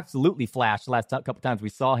old, who absolutely flashed the last couple times we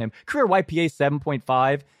saw him. Career YPA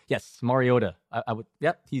 7.5. Yes, Mariota.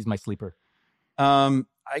 He's my sleeper. I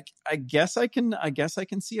guess I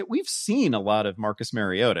can see it. We've seen a lot of Marcus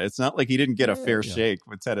Mariota. It's not like he didn't get a fair shake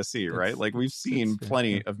with Tennessee, right? Like we've seen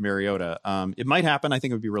plenty of Mariota. It might happen. I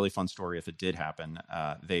think it would be a really fun story if it did happen.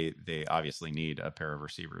 They obviously need a pair of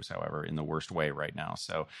receivers, however, in the worst way right now.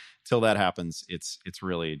 So till that happens, it's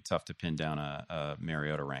really tough to pin down a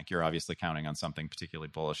Mariota rank. You're obviously counting on something particularly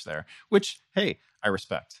bullish there, which, hey, I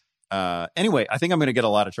respect. Anyway, I think I'm going to get a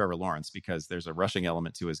lot of Trevor Lawrence because there's a rushing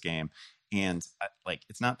element to his game. And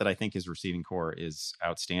it's not that I think his receiving core is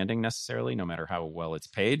outstanding necessarily, no matter how well it's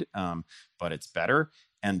paid, but it's better.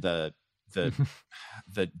 And the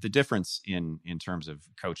difference in terms of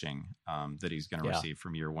coaching that he's going to receive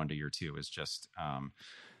from year 1 to year 2 is just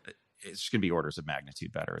it's going to be orders of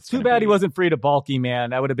magnitude better. It's too bad he wasn't free to Bulky,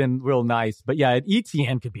 man. That would have been real nice. But yeah,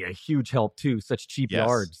 ETN could be a huge help too. Such cheap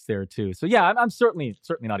yards there too. So yeah, I'm certainly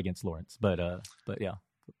not against Lawrence, but yeah.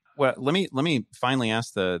 Well, let me finally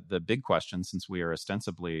ask the big question, since we are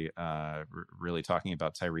ostensibly really talking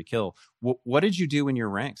about Tyreek Hill. What did you do in your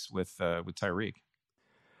ranks with Tyreek?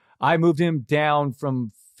 I moved him down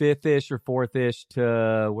from 5th-ish or 4th-ish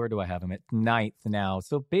to, where do I have him at? 9th now.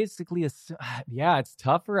 So basically, it's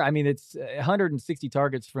tougher. I mean, it's 160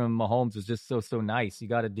 targets from Mahomes is just so nice. You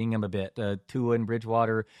got to ding him a bit. Tua and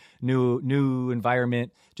Bridgewater, new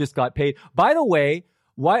environment, just got paid. By the way,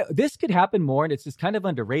 why this could happen more, and it's just kind of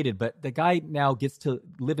underrated, but the guy now gets to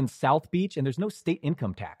live in South Beach, and there's no state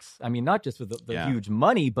income tax. I mean, not just for the huge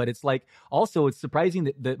money, but it's like also it's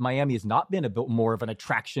surprising that Miami has not been a bit more of an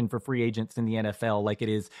attraction for free agents in the NFL like it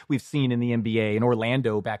is we've seen in the NBA and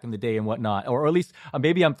Orlando back in the day and whatnot. Or at least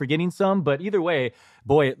maybe I'm forgetting some, but either way,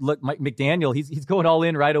 boy, look, Mike McDaniel, he's going all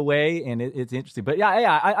in right away, and it's interesting. But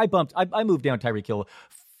I moved down Tyreek Hill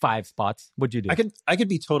 5 spots. What'd you do? I could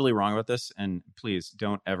be totally wrong about this, and please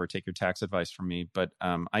don't ever take your tax advice from me. But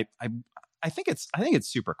I think it's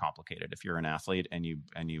super complicated if you're an athlete and you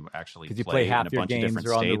actually play half in a your bunch of games different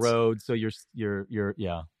are on states. the road, so you're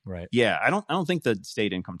right. Yeah, I don't think the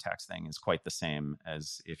state income tax thing is quite the same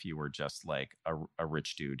as if you were just like a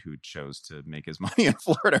rich dude who chose to make his money in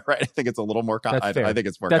Florida, right? I think it's a little more. I think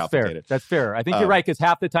it's more complicated. That's fair. I think you're right, because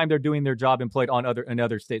half the time they're doing their job employed in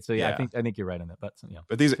other states. So I think you're right on that.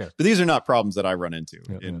 But these are not problems that I run into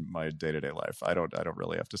in my day-to-day life. I don't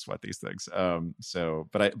really have to sweat these things.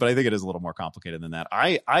 But I think it is a little more complicated than that.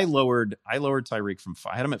 I lowered Tyreek from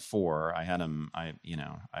 5. I had him at 4. I had him.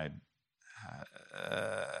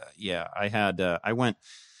 I went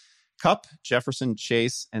Kupp, Jefferson,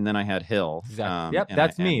 Chase, and then I had Hill. Exactly.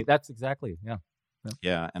 That's me. That's exactly.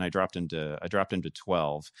 Yeah, and I dropped him to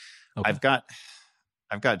 12. Okay. I've got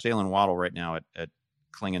Jalen Waddle right now at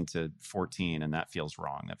clinging to 14, and that feels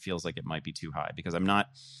wrong. That feels like it might be too high because I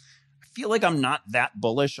feel like I'm not that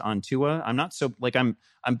bullish on Tua. I'm not so like I'm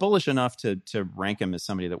bullish enough to rank him as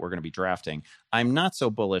somebody that we're going to be drafting. I'm not so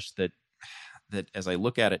bullish that as I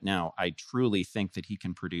look at it now, I truly think that he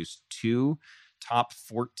can produce 2 top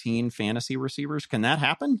 14 fantasy receivers. Can that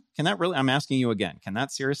happen? Can that really? I'm asking you again. Can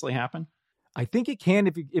that seriously happen? I think it can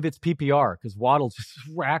if it's PPR, because Waddle just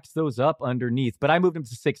racks those up underneath. But I moved him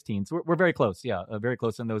to 16, so we're very close. Yeah, very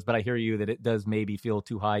close on those. But I hear you that it does maybe feel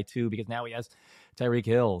too high too, because now he has Tyreek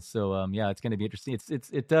Hill. So yeah, it's going to be interesting.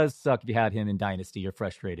 It does suck if you had him in Dynasty. You're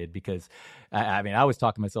frustrated because I mean I was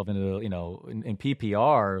talking myself into in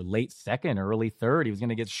PPR late second, early third. He was going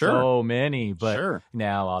to get so many, but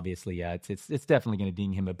now obviously it's definitely going to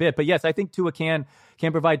ding him a bit. But yes, I think Tua can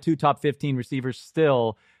provide 2 top 15 receivers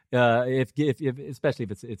still. If especially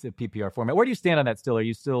if it's a PPR format. Where do you stand on that still? Are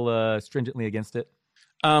you still stringently against it?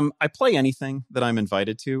 I play anything that I'm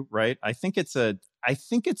invited to, right? I think it's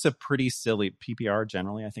a pretty silly PPR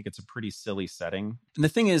generally. I think it's a pretty silly setting. And the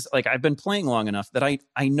thing is, like, I've been playing long enough that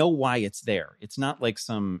I know why it's there. It's not like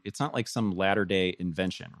some latter day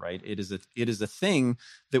invention, right? It is a thing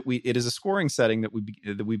that it is a scoring setting that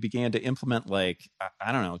we began to implement, like,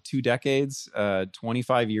 I don't know, 2 decades,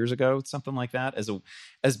 25 years ago, something like that,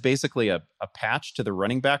 as basically a patch to the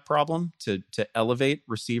running back problem to elevate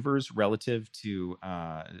receivers relative to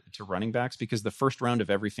running backs, because the first round of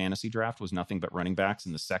every fantasy draft was nothing but running backs,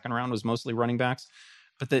 and the second round was mostly running backs.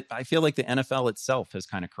 But I feel like the NFL itself has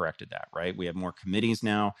kind of corrected that, right? We have more committees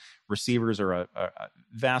now. Receivers are a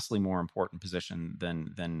vastly more important position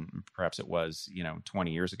than perhaps it was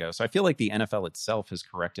 20 years ago. So I feel like the NFL itself has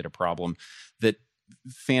corrected a problem that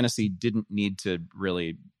fantasy didn't need to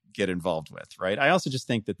really get involved with, right? I also just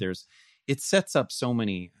think that it sets up so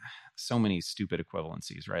many stupid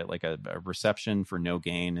equivalencies, right? Like a reception for no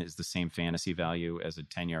gain is the same fantasy value as a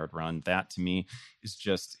 10-yard run. That to me is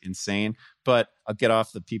just insane. But I'll get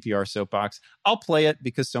off the PPR soapbox. I'll play it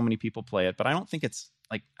because so many people play it, but I don't think it's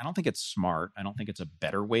smart. I don't think it's a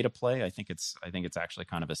better way to play. I think it's actually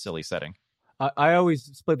kind of a silly setting. I always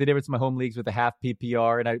split the difference in my home leagues with a half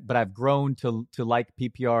PPR, but I've grown to like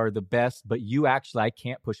PPR the best. But I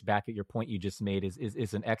can't push back at your point you just made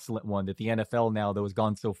is an excellent one, that the NFL now, though, has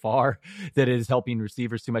gone so far that it is helping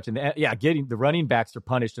receivers too much. And getting the running backs are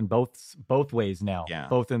punished in both ways now,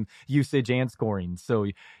 both in usage and scoring. So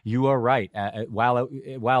you are right. While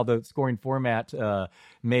the scoring format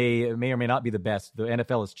may or may not be the best, the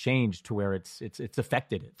NFL has changed to where it's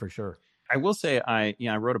affected it for sure. I will say I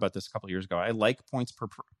wrote about this a couple of years ago. I like points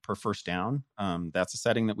per first down. That's a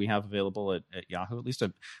setting that we have available at Yahoo. At least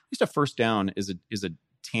a first down is a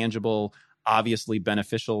tangible, obviously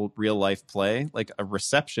beneficial real life play. Like a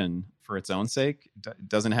reception for its own sake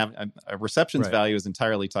doesn't have a reception's value is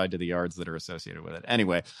entirely tied to the yards that are associated with it.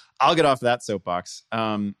 Anyway, I'll get off that soapbox.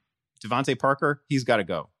 Devontae Parker, he's got to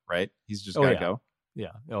go, right? He's just got to go.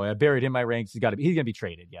 Yeah. Oh, I buried in my ranks. He's going to be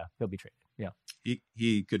traded. Yeah. He'll be traded. Yeah.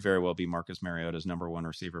 He could very well be Marcus Mariota's number 1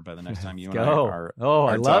 receiver by the next time you and I are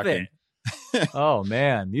I love talking. It. Oh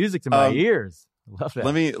man, music to my ears. I love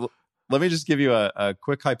that. Let me just give you a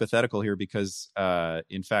quick hypothetical here, because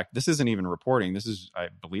in fact, this isn't even reporting. I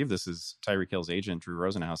believe this is Tyreek Hill's agent, Drew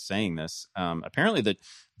Rosenhaus, saying this. Apparently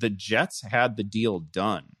the Jets had the deal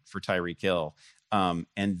done for Tyreek Hill.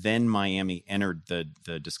 And then Miami entered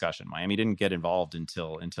the discussion. Miami didn't get involved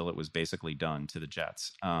until it was basically done to the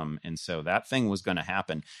Jets. And so that thing was going to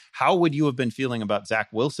happen. How would you have been feeling about Zach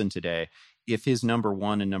Wilson today if his number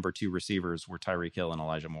 1 and number 2 receivers were Tyreek Hill and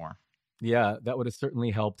Elijah Moore? Yeah, that would have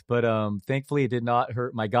certainly helped. But thankfully, it did not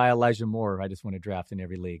hurt my guy, Elijah Moore. I just want to draft in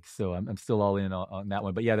every league. So I'm still all in on that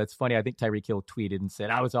one. But yeah, that's funny. I think Tyreek Hill tweeted and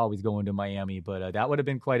said, I was always going to Miami. But that would have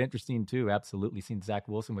been quite interesting, too. Absolutely. Seen Zach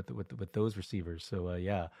Wilson with those receivers. So,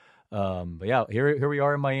 yeah. But yeah, here we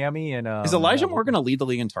are in Miami. And is Elijah Moore going to lead the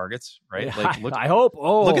league in targets, right? Yeah, like, I hope.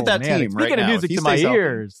 Oh, look at that team right now. Speaking of music to my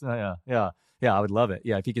ears. Yeah, I would love it.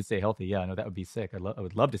 Yeah, if he could stay healthy. Yeah, I know that would be sick. I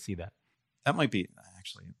would love to see that. That might be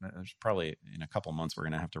there's probably in a couple months we're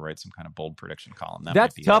going to have to write some kind of bold prediction column.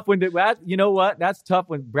 That's tough you know what? That's tough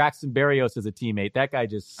when Braxton Berrios is a teammate. That guy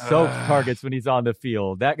just soaks targets when he's on the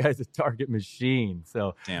field. That guy's a target machine.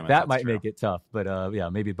 So that might make it tough. But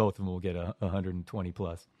maybe both of them will get 120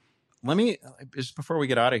 plus. Let me just before we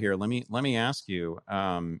get out of here, let me ask you.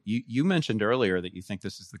 You mentioned earlier that you think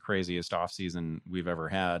this is the craziest offseason we've ever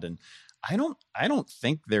had, and I don't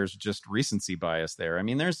think there's just recency bias there. I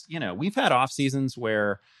mean, we've had off seasons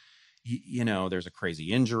where, there's a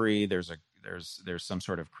crazy injury, there's some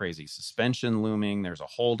sort of crazy suspension looming, there's a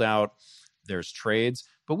holdout, there's trades,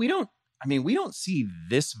 but we don't. I mean, we don't see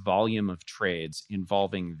this volume of trades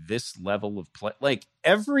involving this level of play. Like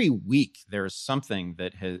every week, there's something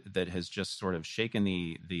that has just sort of shaken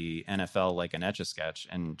the NFL like an Etch-a-Sketch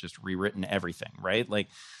and just rewritten everything, right? Like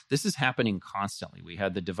this is happening constantly. We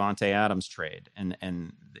had the Davante Adams trade and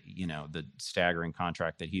the staggering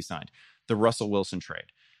contract that he signed, the Russell Wilson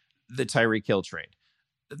trade, the Tyreek Hill trade,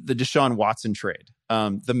 the Deshaun Watson trade,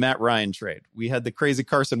 the Matt Ryan trade. We had the crazy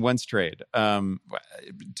Carson Wentz trade. Tom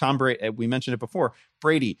Brady, we mentioned it before.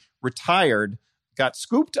 Brady retired, got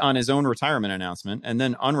scooped on his own retirement announcement, and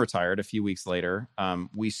then unretired a few weeks later.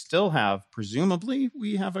 We still have, presumably,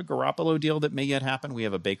 we have a Garoppolo deal that may yet happen. We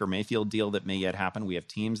have a Baker Mayfield deal that may yet happen. We have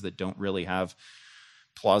teams that don't really have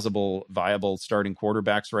plausible, viable starting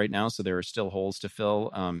quarterbacks right now, so there are still holes to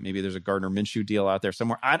fill. Maybe there's a Gardner Minshew deal out there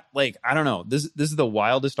somewhere. I don't know. This is the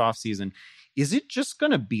wildest offseason. Is it just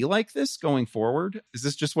going to be like this going forward? Is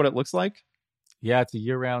this just what it looks like? Yeah, it's a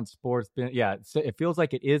year-round sport. It feels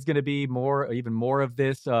like it is going to be even more of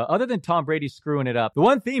this. Other than Tom Brady screwing it up, the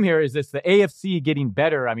one theme here is the AFC getting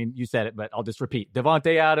better. I mean, you said it, but I'll just repeat.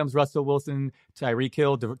 Davante Adams, Russell Wilson, Tyreek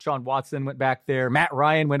Hill, Deshaun Watson went back there. Matt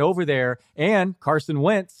Ryan went over there, and Carson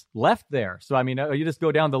Wentz left there. So, I mean, you just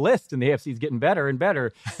go down the list, and the AFC is getting better and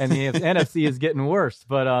better, and the NFC is getting worse.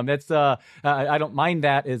 But I don't mind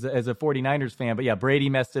that as a 49ers fan. But, yeah, Brady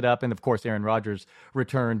messed it up, and, of course, Aaron Rodgers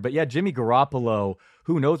returned. But, yeah, Jimmy Garoppolo,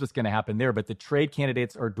 who knows what's going to happen there, but the trade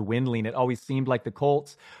candidates are dwindling. It always seemed like the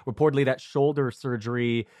Colts, reportedly that shoulder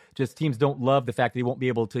surgery, just teams don't love the fact that he won't be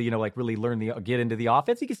able to, really get into the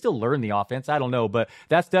offense. He can still learn the offense. I don't know, but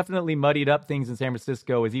that's definitely muddied up things in San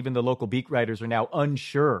Francisco, as even the local beat writers are now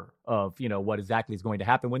unsure of, what exactly is going to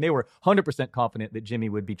happen when they were 100% confident that Jimmy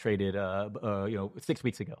would be traded, 6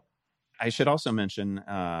 weeks ago. I should also mention,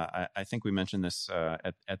 I think we mentioned this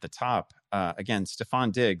at the top. Again,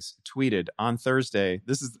 Stefon Diggs tweeted on Thursday.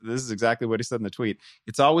 This is exactly what he said in the tweet.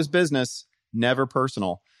 It's always business, never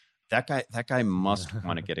personal. That guy must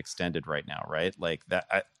want to get extended right now, right? Like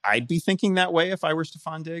that. I'd be thinking that way if I were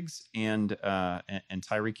Stefon Diggs, and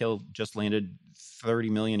Tyreek Hill just landed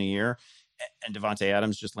 $30 million a year. And Davante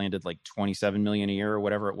Adams just landed like $27 million a year or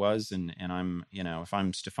whatever it was. And I'm, if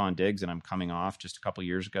I'm Stefon Diggs and I'm coming off just a couple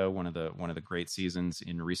years ago, one of the great seasons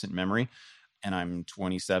in recent memory, and I'm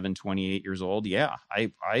 27, 28 years old. Yeah,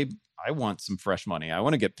 I want some fresh money. I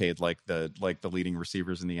want to get paid like the leading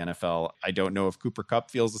receivers in the NFL. I don't know if Cooper Kupp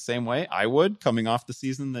feels the same way. I would, coming off the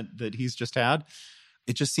season that he's just had.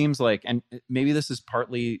 It just seems like, and maybe this is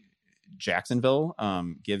partly Jacksonville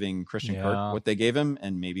giving Christian Kirk what they gave him,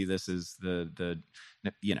 and maybe this is the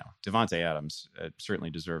Davante Adams certainly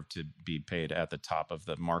deserved to be paid at the top of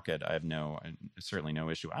the market. I have certainly no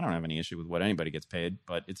issue. I don't have any issue with what anybody gets paid,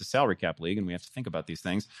 but it's a salary cap league, and we have to think about these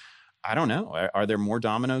things. I don't know. Are there more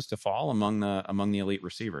dominoes to fall among the elite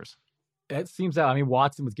receivers? It seems that,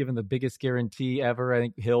 Watson was given the biggest guarantee ever. I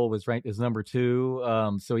think Hill was ranked as number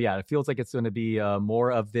 2. So, yeah, it feels like it's going to be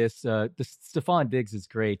more of this. Stefon Diggs is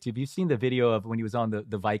great. Have you seen the video of when he was on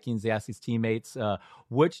the Vikings? They asked his teammates,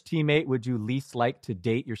 which teammate would you least like to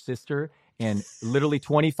date your sister? And literally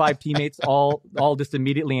 25 teammates all just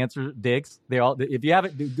immediately answer Diggs. They all, if you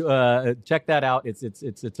haven't, check that out.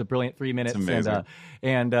 It's a brilliant 3 minutes.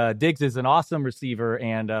 And Diggs is an awesome receiver.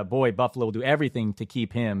 And boy, Buffalo will do everything to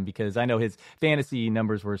keep him, because I know his fantasy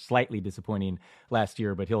numbers were slightly disappointing last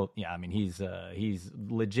year. But he's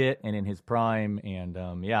legit and in his prime.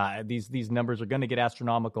 And these numbers are going to get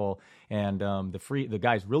astronomical. And the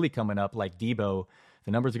guys really coming up like Debo,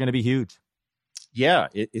 the numbers are going to be huge. Yeah,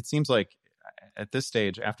 it seems like at this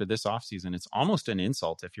stage, after this offseason, it's almost an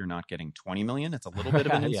insult if you're not getting 20 million. It's a little bit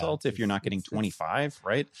of an insult if you're not getting 25,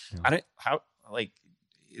 right? Yeah.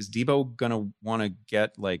 Is Debo going to want to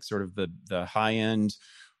get like sort of the high end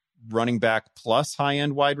running back plus high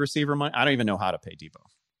end wide receiver money? I don't even know how to pay Debo.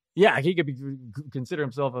 Yeah, he could consider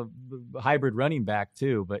himself a hybrid running back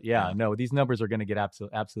too. But no, these numbers are going to get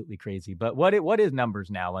absolutely crazy. But what is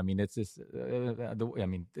numbers now? I mean, it's just,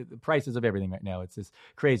 the prices of everything right now, it's just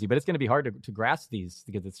crazy. But it's going to be hard to grasp these,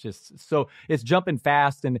 because it's jumping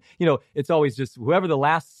fast. And, it's always just whoever the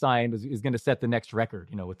last sign is going to set the next record,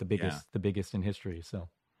 with the biggest in history. So.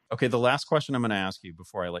 Okay, the last question I'm going to ask you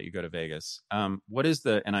before I let you go to Vegas. What is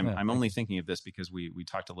I'm only thinking of this because we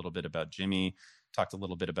talked a little bit about Jimmy, talked a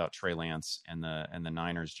little bit about Trey Lance and the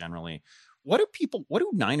Niners generally. What do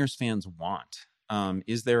Niners fans want?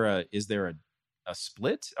 Is there a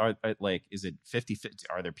split? Is it 50-50?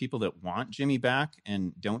 Are there people that want Jimmy back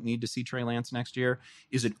and don't need to see Trey Lance next year?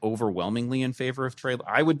 Is it overwhelmingly in favor of Trey?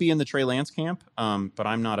 I would be in the Trey Lance camp, but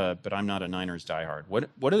I'm not a Niners diehard. What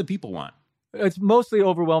do the people want? It's mostly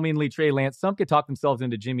overwhelmingly Trey Lance. Some could talk themselves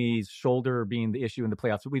into Jimmy's shoulder being the issue in the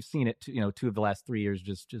playoffs, but we've seen it, two of the last 3 years.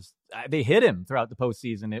 They hit him throughout the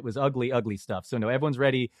postseason. It was ugly, ugly stuff. So no, everyone's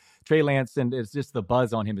ready. Trey Lance, and it's just the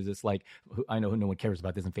buzz on him is just like, I know no one cares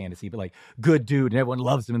about this in fantasy, but like good dude, and everyone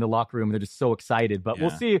loves him in the locker room. And they're just so excited. But we'll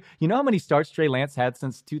see. You know how many starts Trey Lance had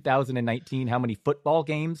since 2019? How many football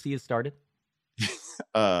games he has started?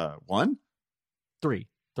 1? 3.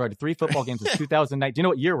 Started 3 football games since 2009. Do you know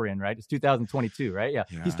what year we're in, right? It's 2022, right? Yeah.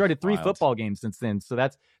 He started 3 football games since then. So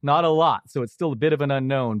that's not a lot. So it's still a bit of an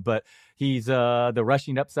unknown, but he's the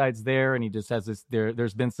rushing upside's there, and he just has this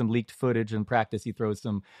there's been some leaked footage in practice. He throws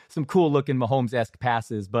some cool looking Mahomes-esque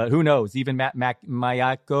passes, but who knows? Even Matt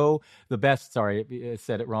Mayako, the best, sorry, I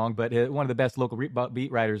said it wrong, but one of the best local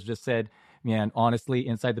beat writers just said, man, honestly,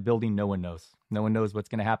 inside the building, no one knows. No one knows what's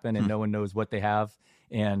going to happen, and no one knows what they have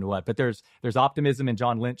and what. But there's optimism, and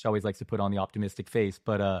John Lynch always likes to put on the optimistic face.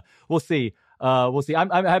 But we'll see. We'll see.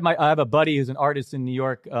 I have a buddy who's an artist in New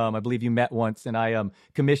York. I believe you met once, and I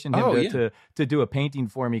commissioned him to do a painting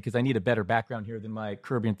for me because I need a better background here than my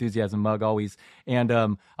Curb Your Enthusiasm mug always. And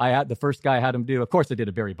I had the first guy I had him do. Of course, I did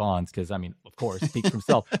a Barry Bonds because of course, speaks for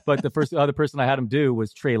himself. But the other person I had him do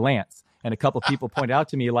was Trey Lance. And a couple people pointed out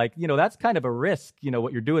to me, like, that's kind of a risk,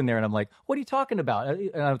 what you're doing there. And I'm like, what are you talking about?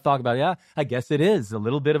 And I'm talking about, yeah, I guess it is a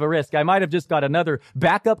little bit of a risk. I might have just got another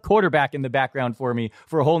backup quarterback in the background for me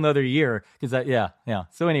for a whole nother year. Because yeah.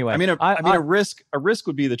 So anyway, a risk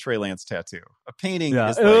would be the Trey Lance tattoo. A painting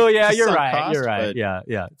is you're right. You're right.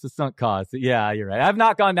 Yeah. It's a sunk cost. Yeah, you're right. I've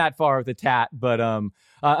not gone that far with the tat, but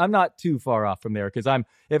I'm not too far off from there because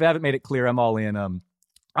if I haven't made it clear, I'm all in.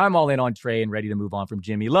 I'm all in on Trey and ready to move on from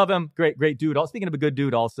Jimmy. Love him. Great dude. Speaking of a good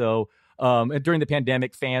dude also, during the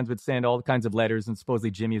pandemic, fans would send all kinds of letters, and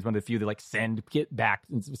supposedly Jimmy is one of the few that get back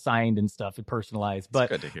and signed and stuff and personalized.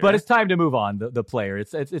 But it's time to move on, the player.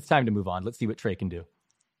 It's time to move on. Let's see what Trey can do.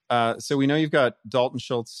 So we know you've got Dalton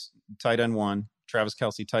Schultz, tight end 1, Travis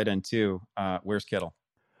Kelce, tight end 2. Where's Kittle?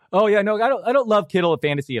 Oh yeah, no, I don't love Kittle at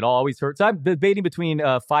fantasy at all. Always hurts. I'm debating between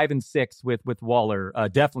 5 and 6 with Waller.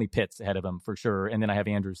 Definitely Pitts ahead of him for sure, and then I have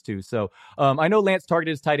Andrews too. So I know Lance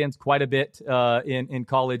targeted his tight ends quite a bit in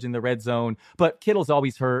college in the red zone, but Kittle's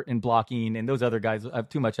always hurt and blocking, and those other guys have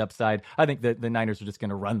too much upside. I think that the Niners are just going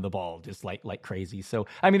to run the ball just like crazy. So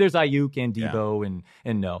there's Ayuk and Debo,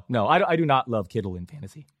 and no, I do not love Kittle in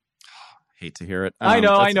fantasy. Hate to hear it. I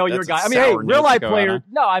know you're a guy. Hey, real life player.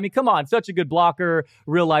 No, come on, such a good blocker,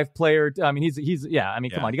 real life player. He's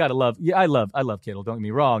come on, you got to love. Yeah, I love Kittle. Don't get me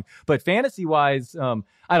wrong, but fantasy wise,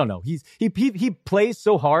 I don't know. He plays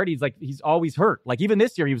so hard. He's always hurt. Like even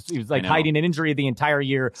this year, he was like hiding an injury the entire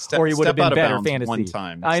year, or he would have been better fantasy. One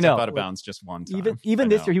time, I know. Step out of bounds just one time. Even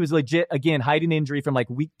this year, he was legit again hiding injury from like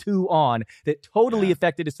week 2 on that totally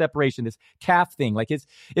affected his separation. This calf thing,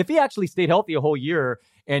 if he actually stayed healthy a whole year.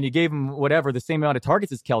 And you gave him whatever, the same amount of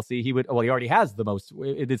targets as Kelce, he already has the most.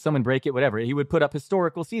 Did someone break it? Whatever. He would put up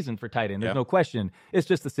historical season for tight end. There's no question. It's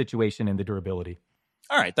just the situation and the durability.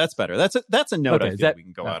 All right. That's better. That's a note I feel we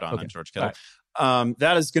can go out on George Kittle. Right.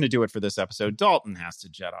 That is going to do it for this episode. Dalton has to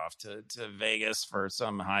jet off to Vegas for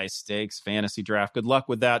some high stakes fantasy draft. Good luck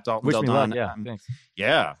with that, Dalton. Wish me luck. Yeah, thanks.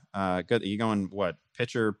 Yeah. Good. Are you going what?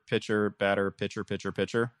 Pitcher, batter, pitcher,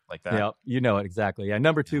 like that. Yeah, you know it exactly. Yeah,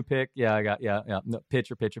 number 2 pick. Yeah, I got no,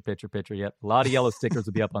 pitcher. Yep, a lot of yellow stickers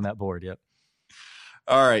will be up on that board. Yep.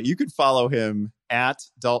 All right, you can follow him at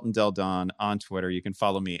Dalton Del Don on Twitter. You can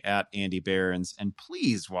follow me at Andy Behrens, and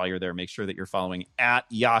please, while you're there, make sure that you're following at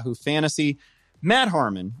Yahoo Fantasy. Matt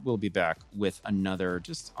Harmon will be back with another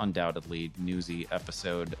just undoubtedly newsy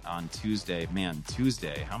episode on Tuesday. Man,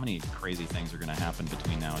 Tuesday, how many crazy things are going to happen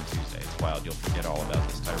between now and Tuesday? It's wild. You'll forget all about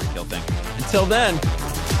this Tyreek Hill thing. Until then,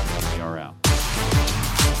 we are out.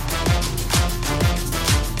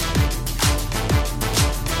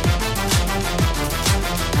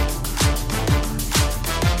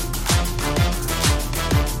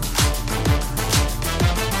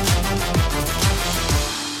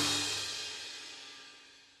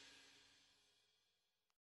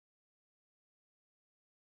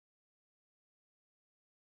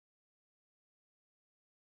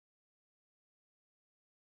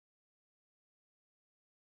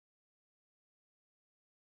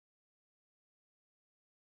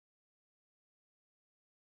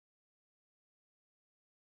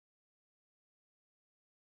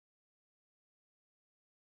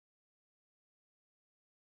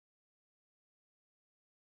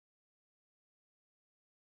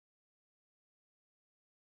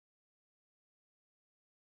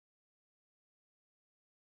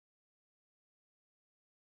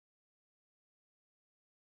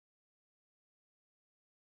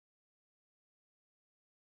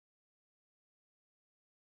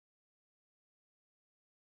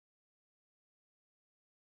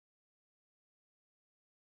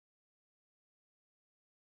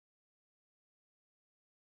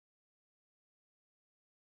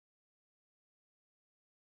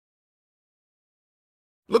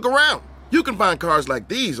 Look around. You can find cars like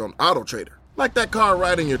these on AutoTrader, like that car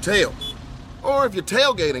riding your tail. Or if you're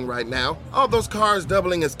tailgating right now, all those cars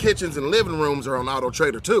doubling as kitchens and living rooms are on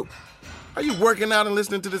AutoTrader too. Are you working out and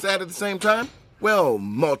listening to this ad at the same time? Well,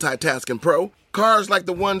 multitasking pro, cars like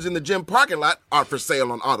the ones in the gym parking lot are for sale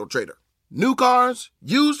on AutoTrader. New cars,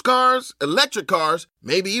 used cars, electric cars,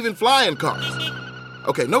 maybe even flying cars.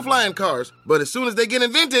 Okay, no flying cars, but as soon as they get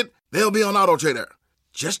invented, they'll be on AutoTrader.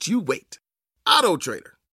 Just you wait. AutoTrader.